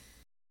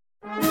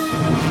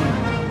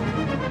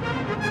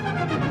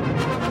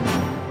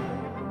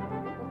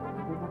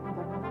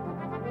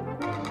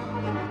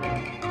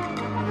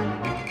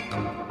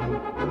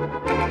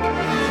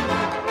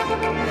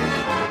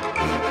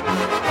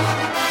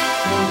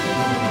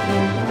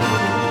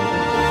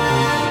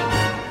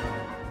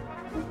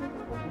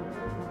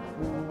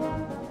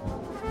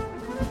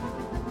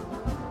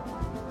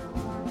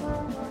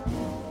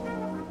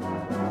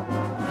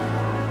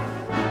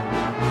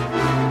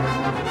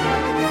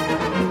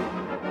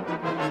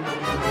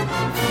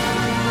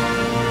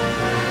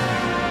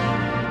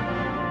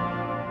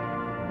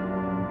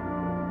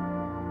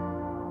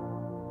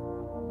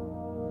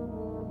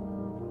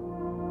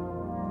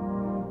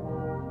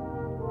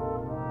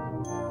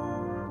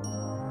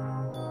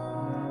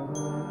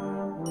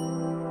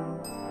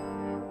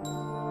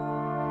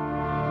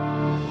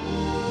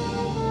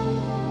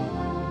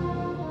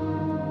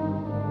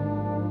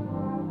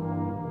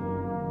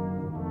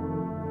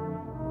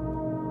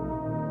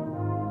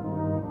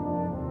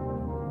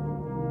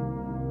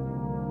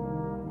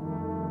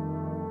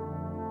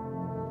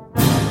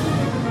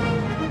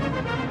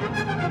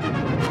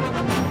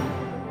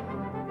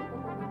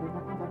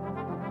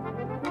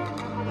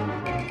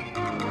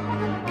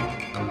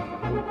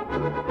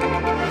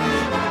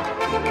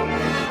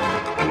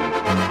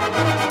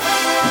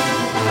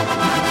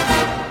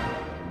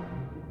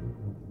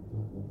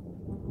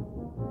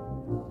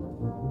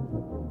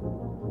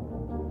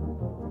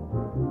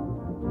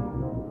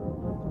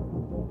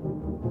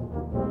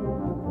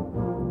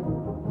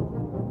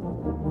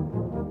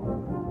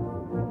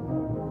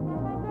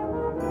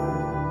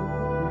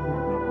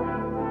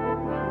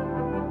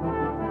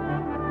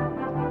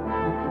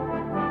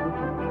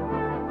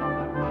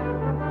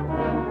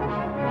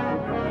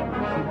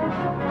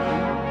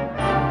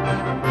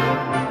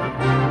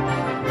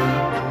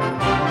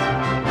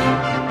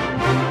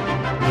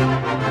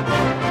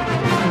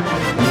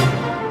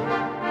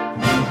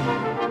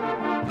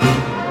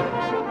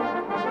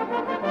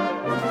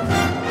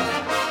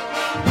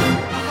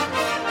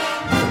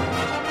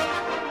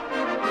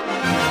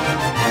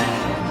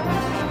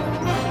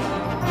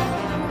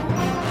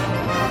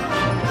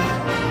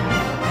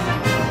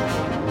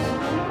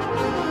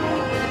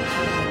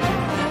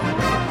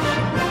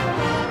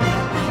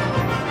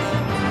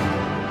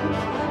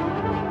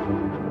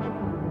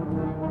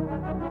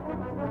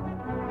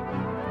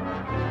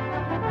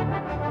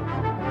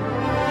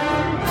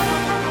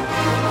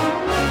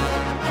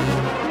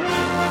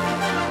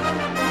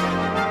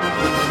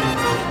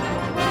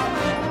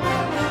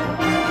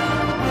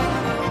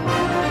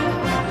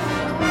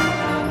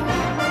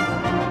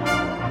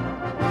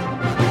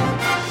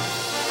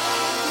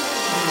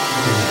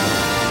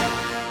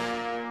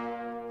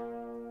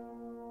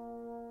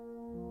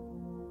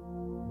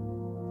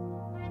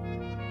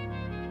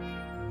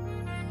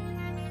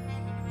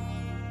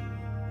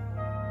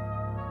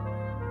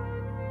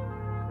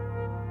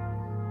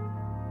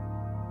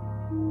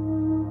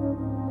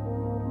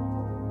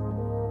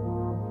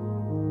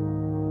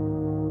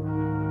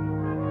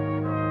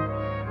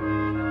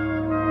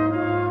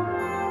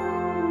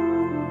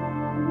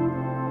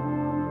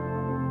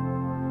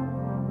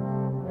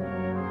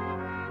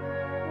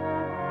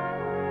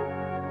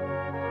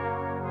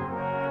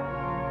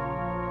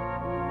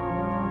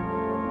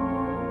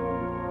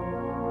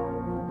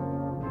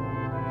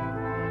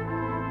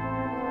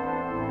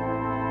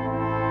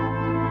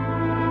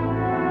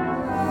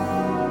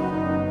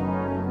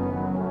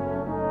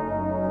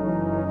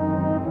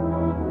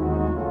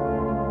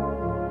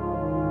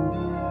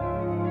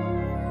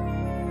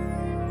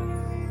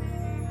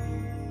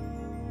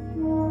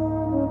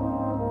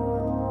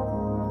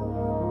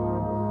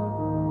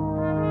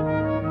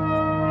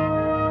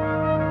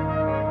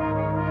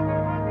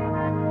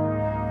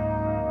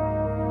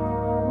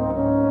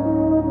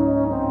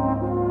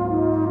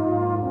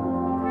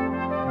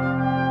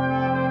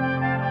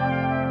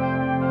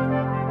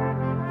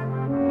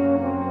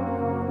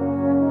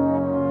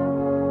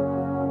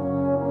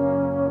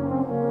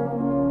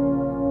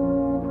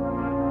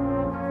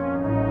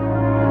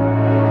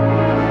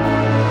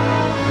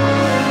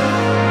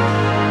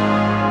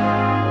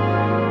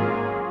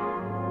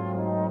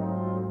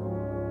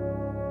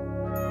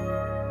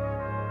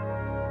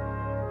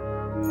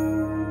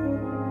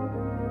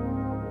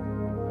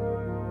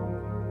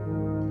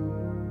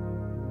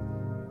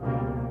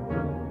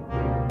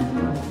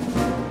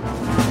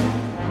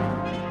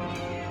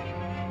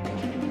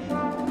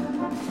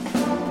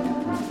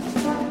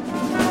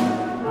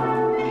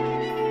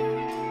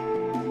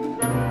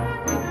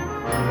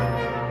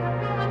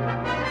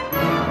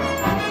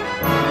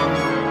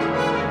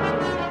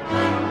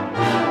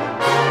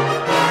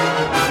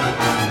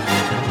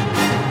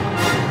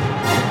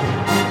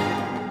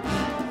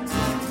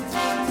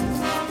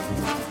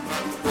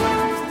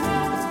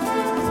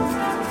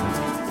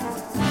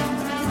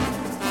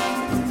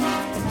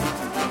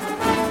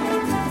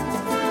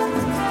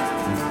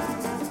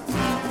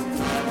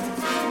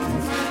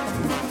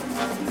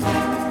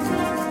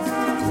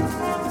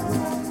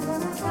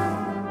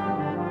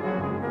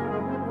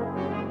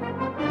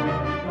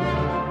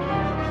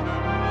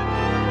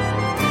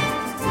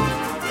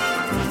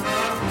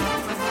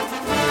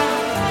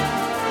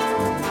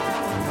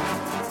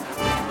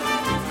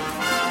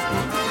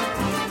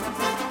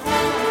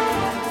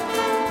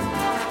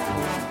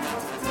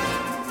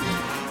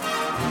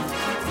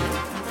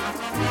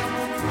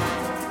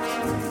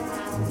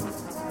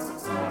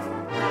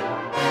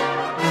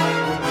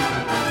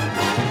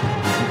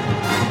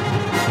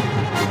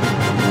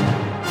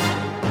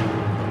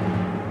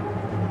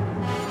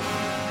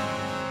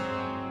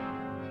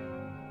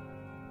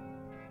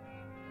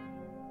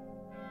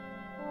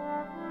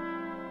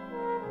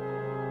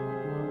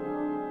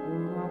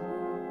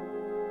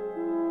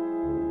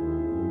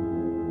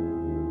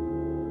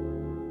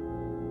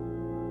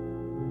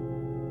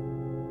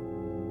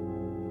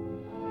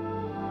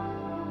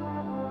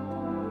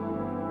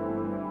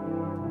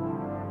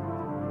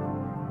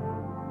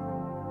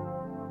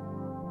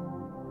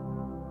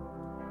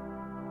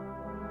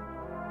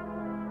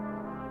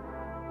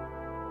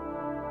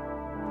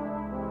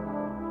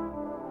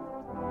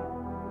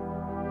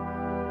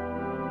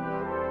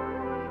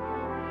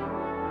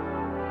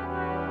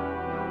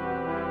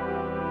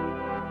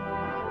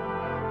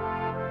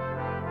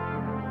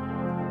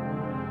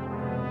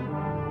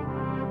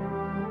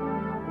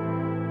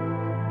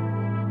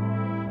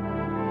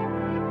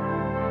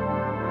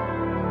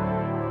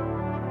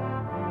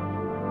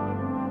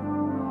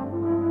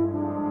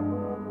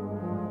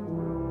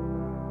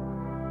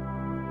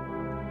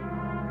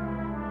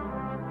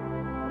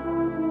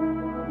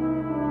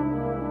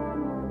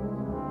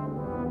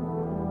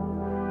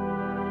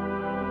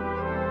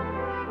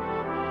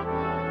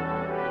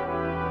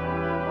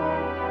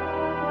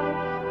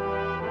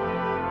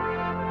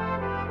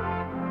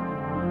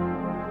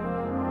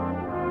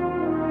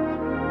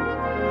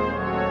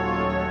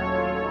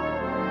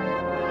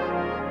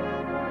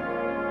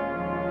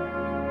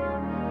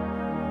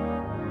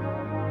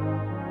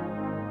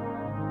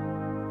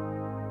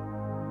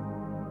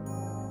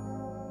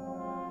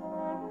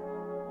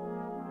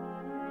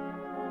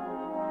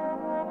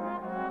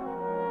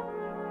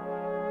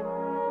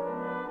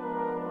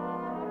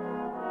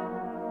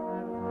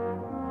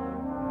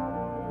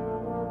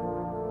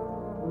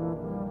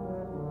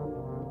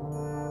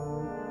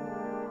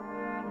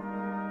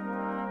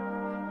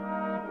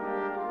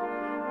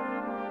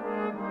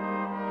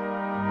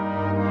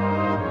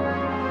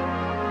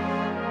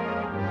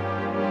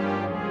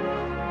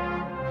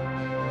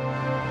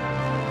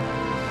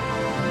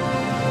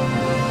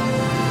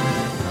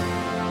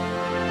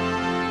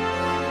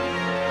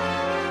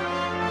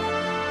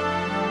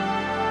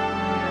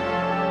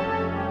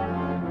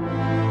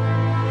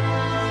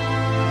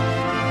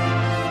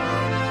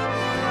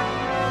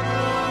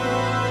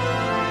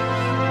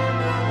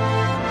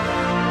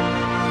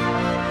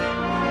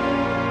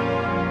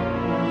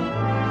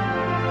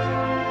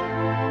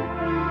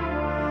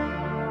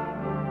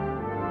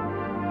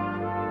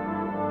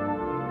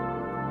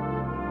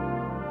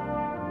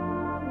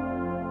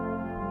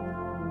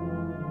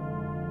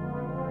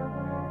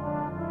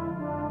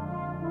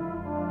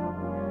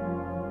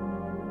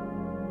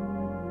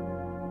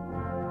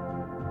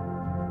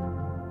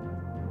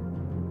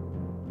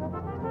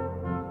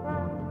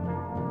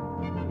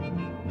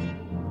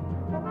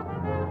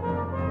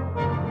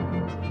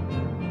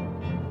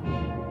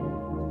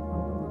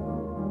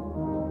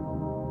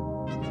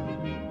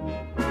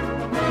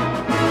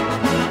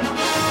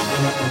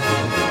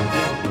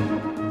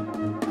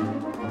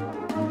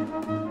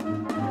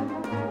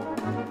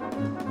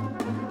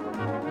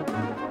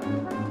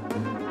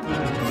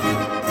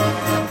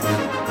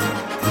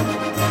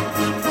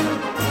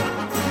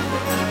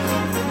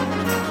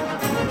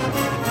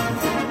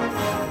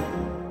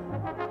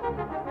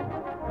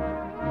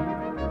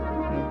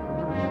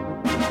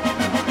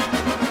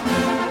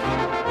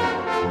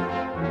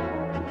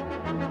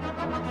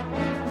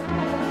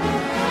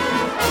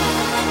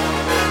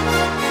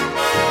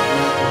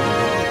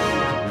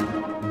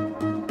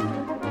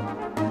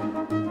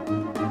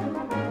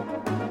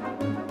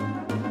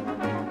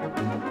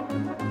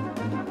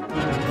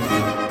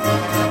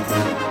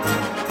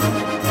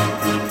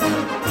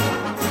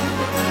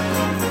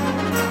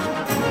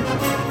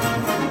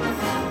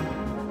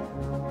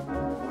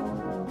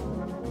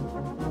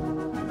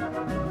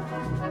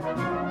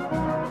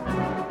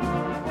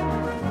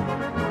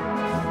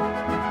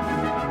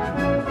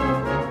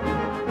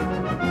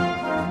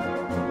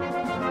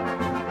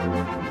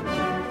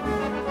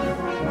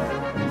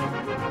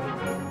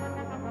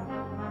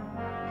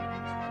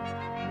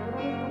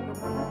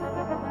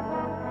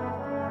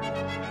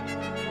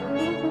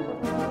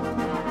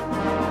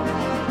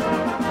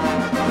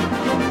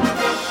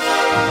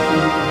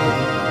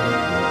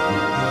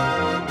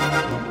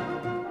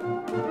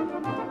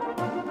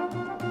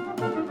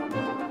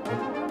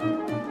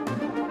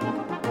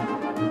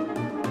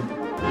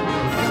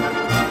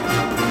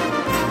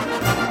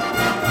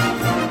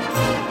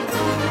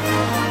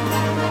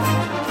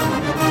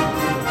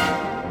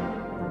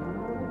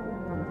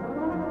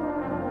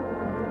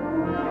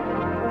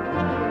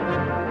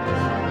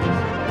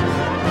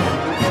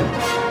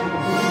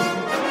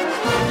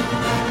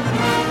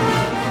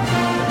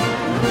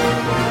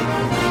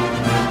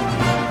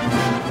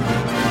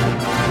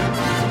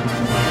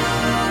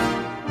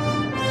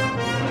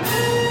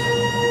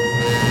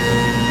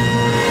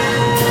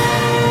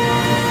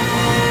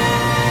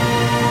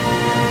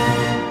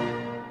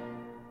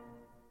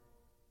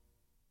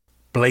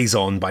 Blaze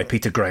On by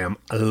Peter Graham.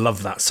 I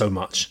love that so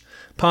much,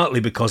 partly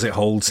because it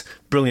holds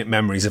brilliant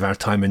memories of our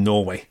time in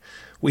Norway.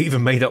 We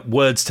even made up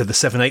words to the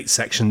 7/8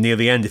 section near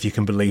the end, if you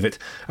can believe it,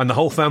 and the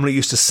whole family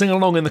used to sing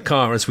along in the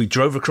car as we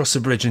drove across the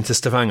bridge into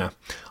Stavanger.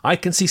 I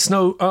can see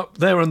snow up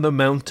there on the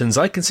mountains,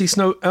 I can see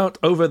snow out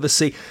over the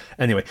sea.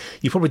 Anyway,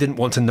 you probably didn't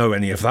want to know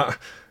any of that.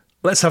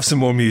 Let's have some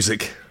more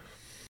music.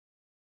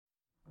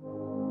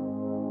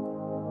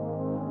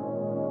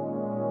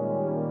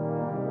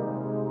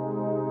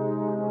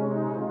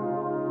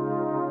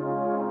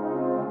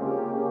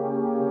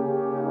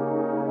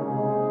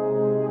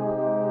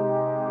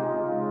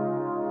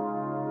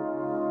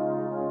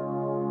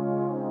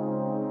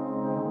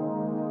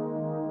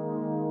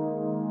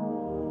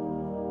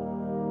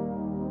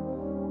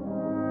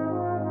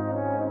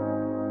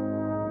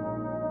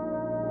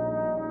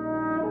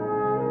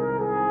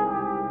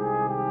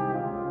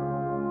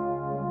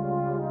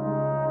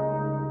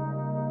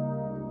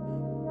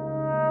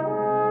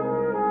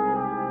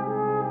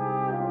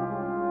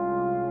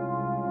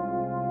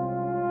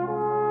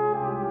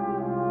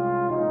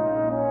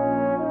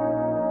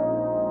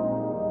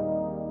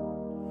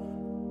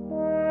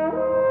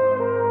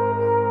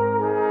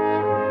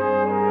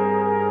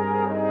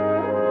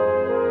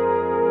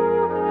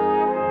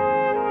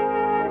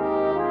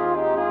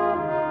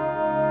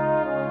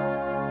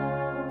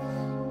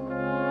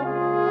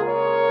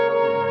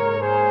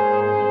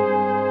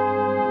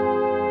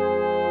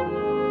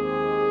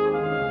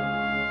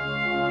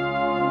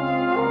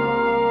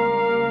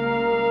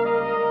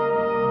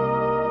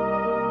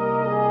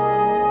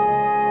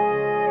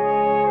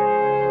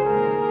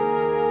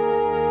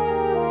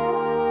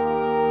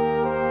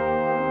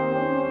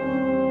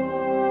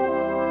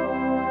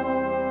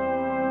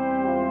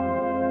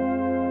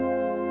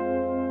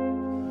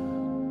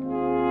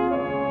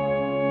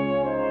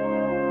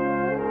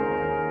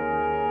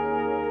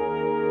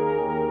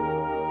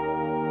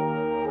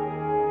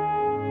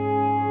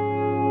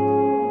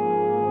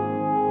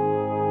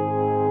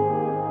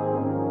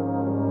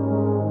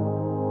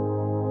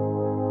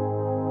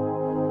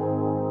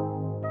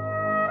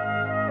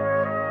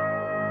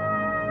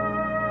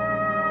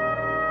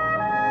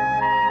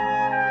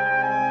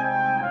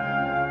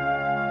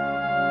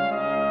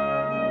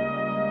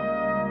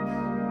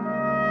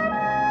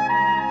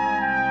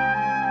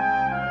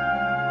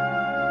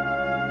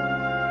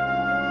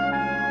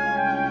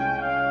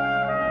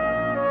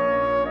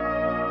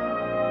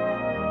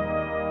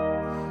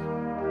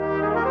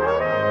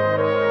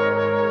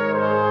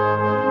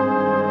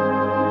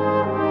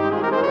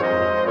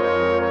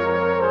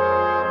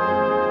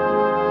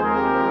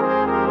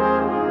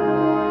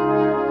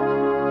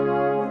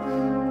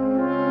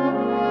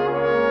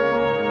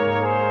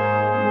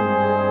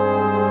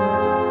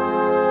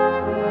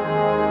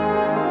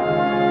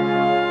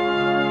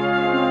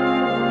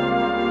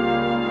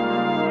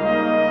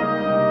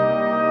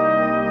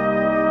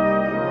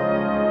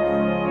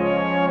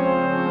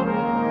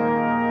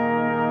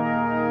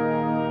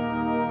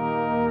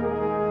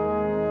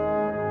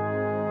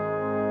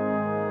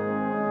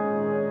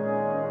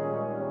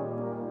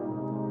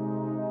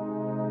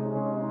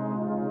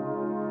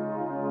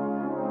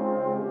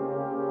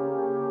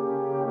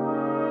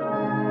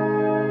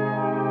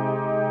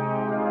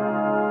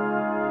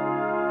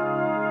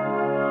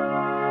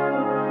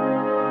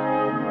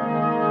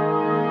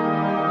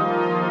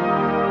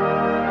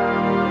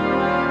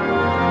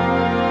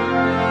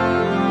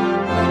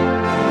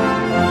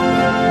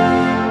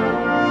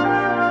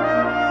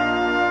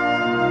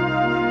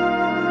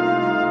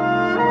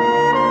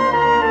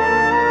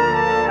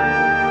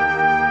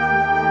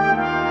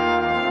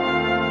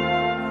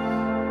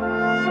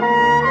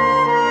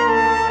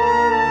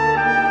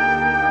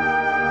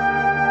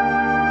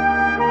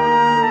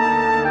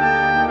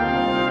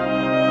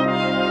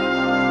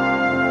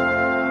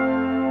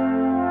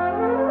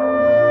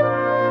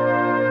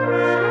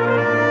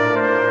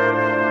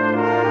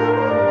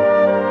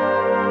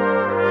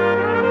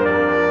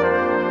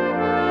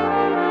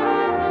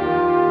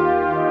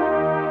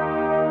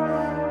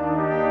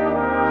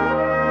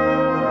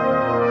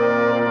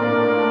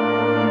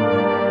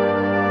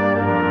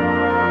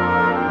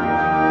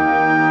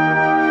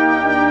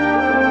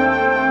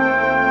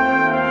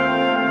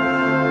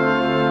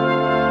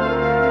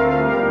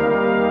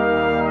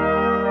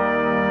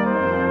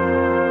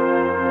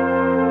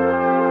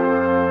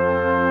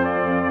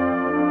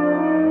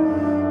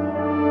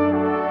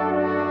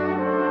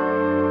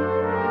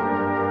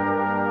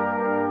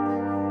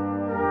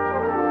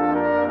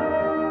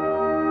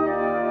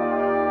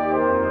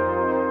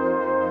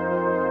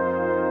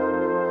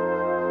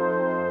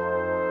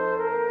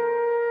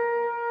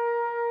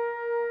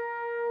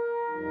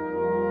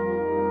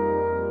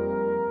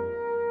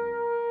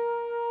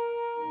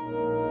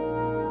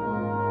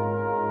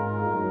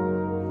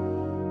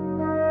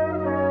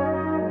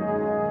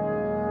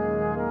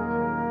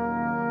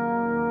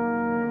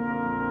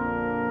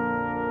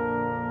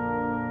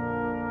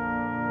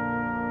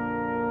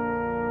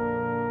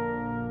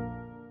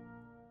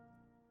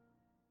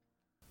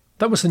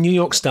 That was the New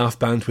York Staff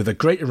Band with a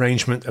great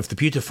arrangement of the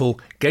beautiful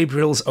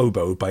Gabriel's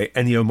Oboe by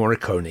Ennio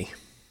Morricone.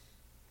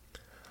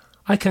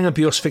 Icanga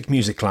Bjørsvik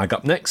Musikklag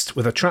up next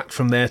with a track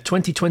from their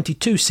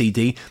 2022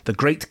 CD, The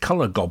Great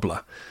Colour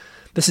Gobbler.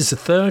 This is the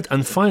third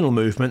and final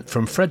movement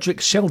from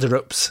Fredrik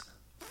Skjelderup's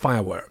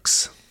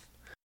Fireworks.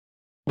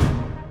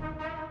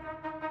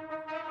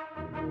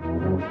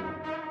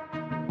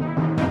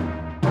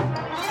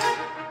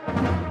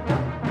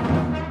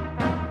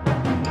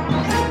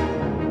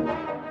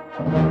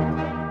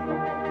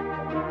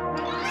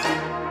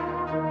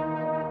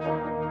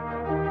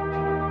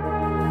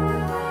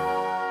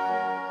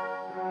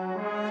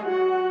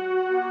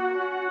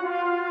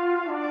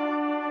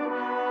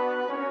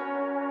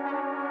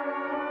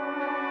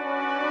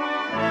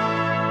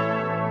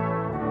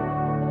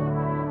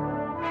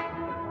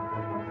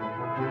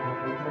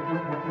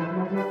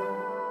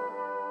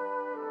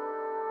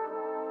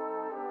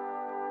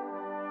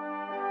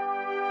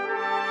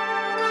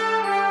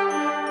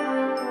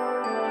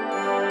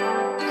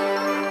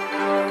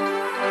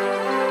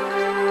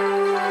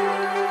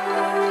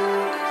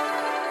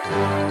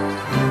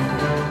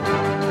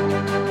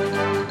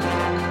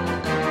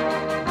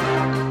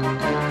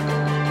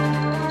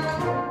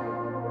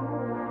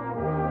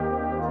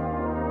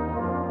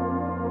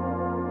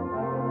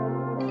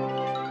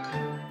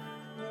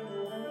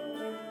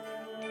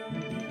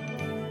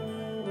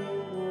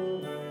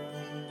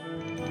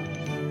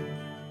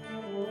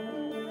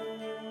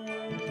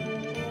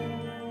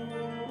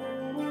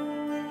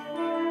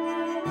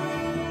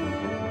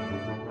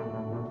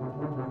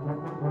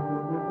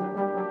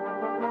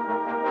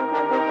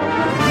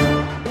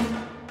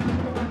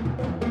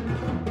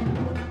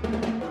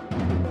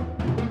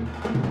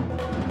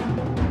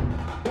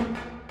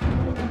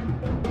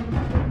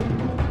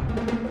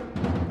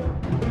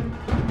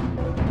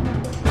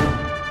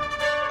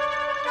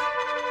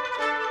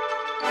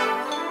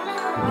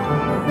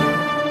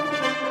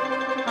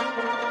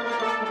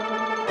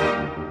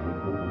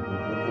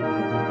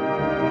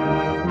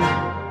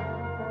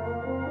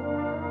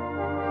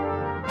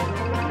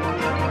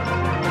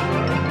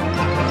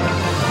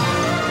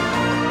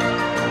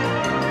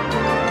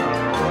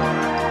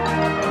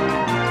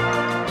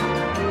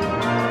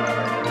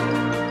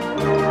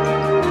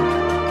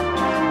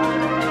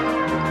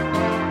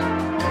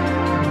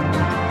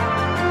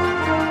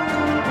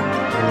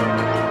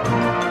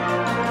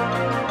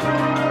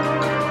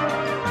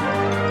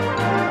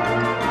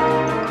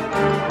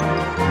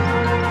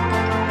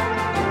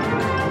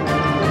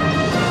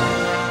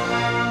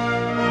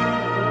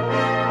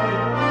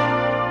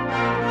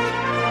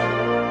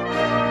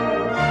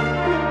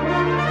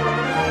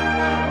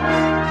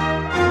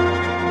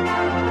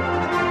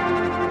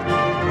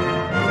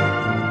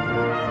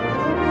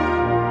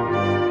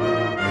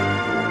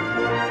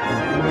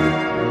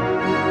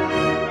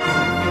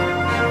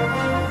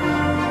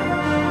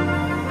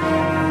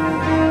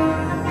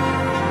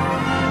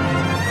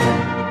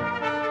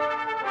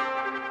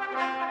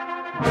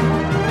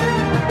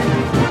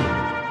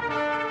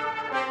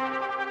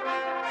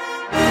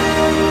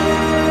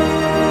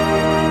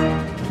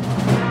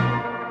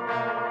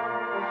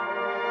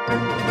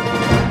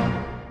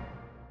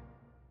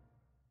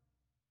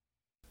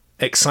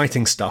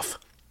 Exciting stuff.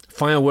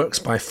 Fireworks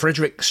by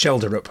Fredrik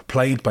Skjelderup,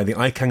 played by the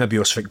Icanga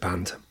Bjørsvik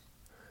Band.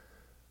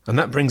 And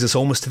that brings us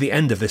almost to the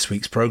end of this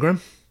week's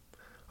programme.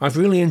 I've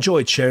really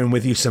enjoyed sharing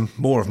with you some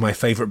more of my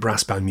favourite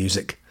brass band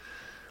music.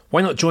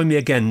 Why not join me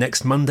again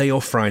next Monday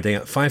or Friday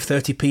at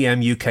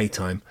 5:30pm UK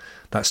time?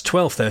 That's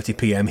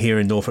 12:30pm here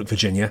in Norfolk,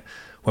 Virginia,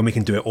 when we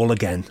can do it all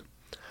again.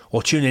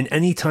 Or tune in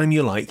any time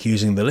you like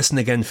using the Listen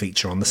Again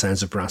feature on the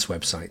Sounds of Brass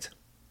website.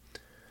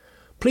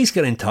 Please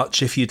get in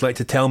touch if you'd like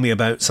to tell me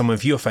about some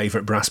of your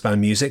favourite brass band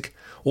music,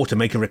 or to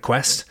make a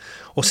request,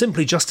 or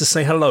simply just to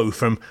say hello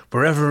from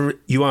wherever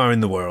you are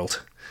in the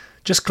world.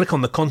 Just click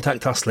on the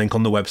Contact Us link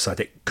on the website.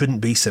 It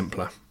couldn't be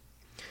simpler.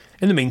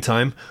 In the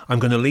meantime, I'm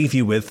going to leave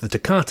you with the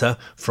toccata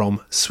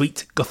from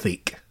Suite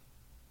Gothique.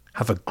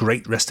 Have a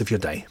great rest of your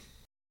day.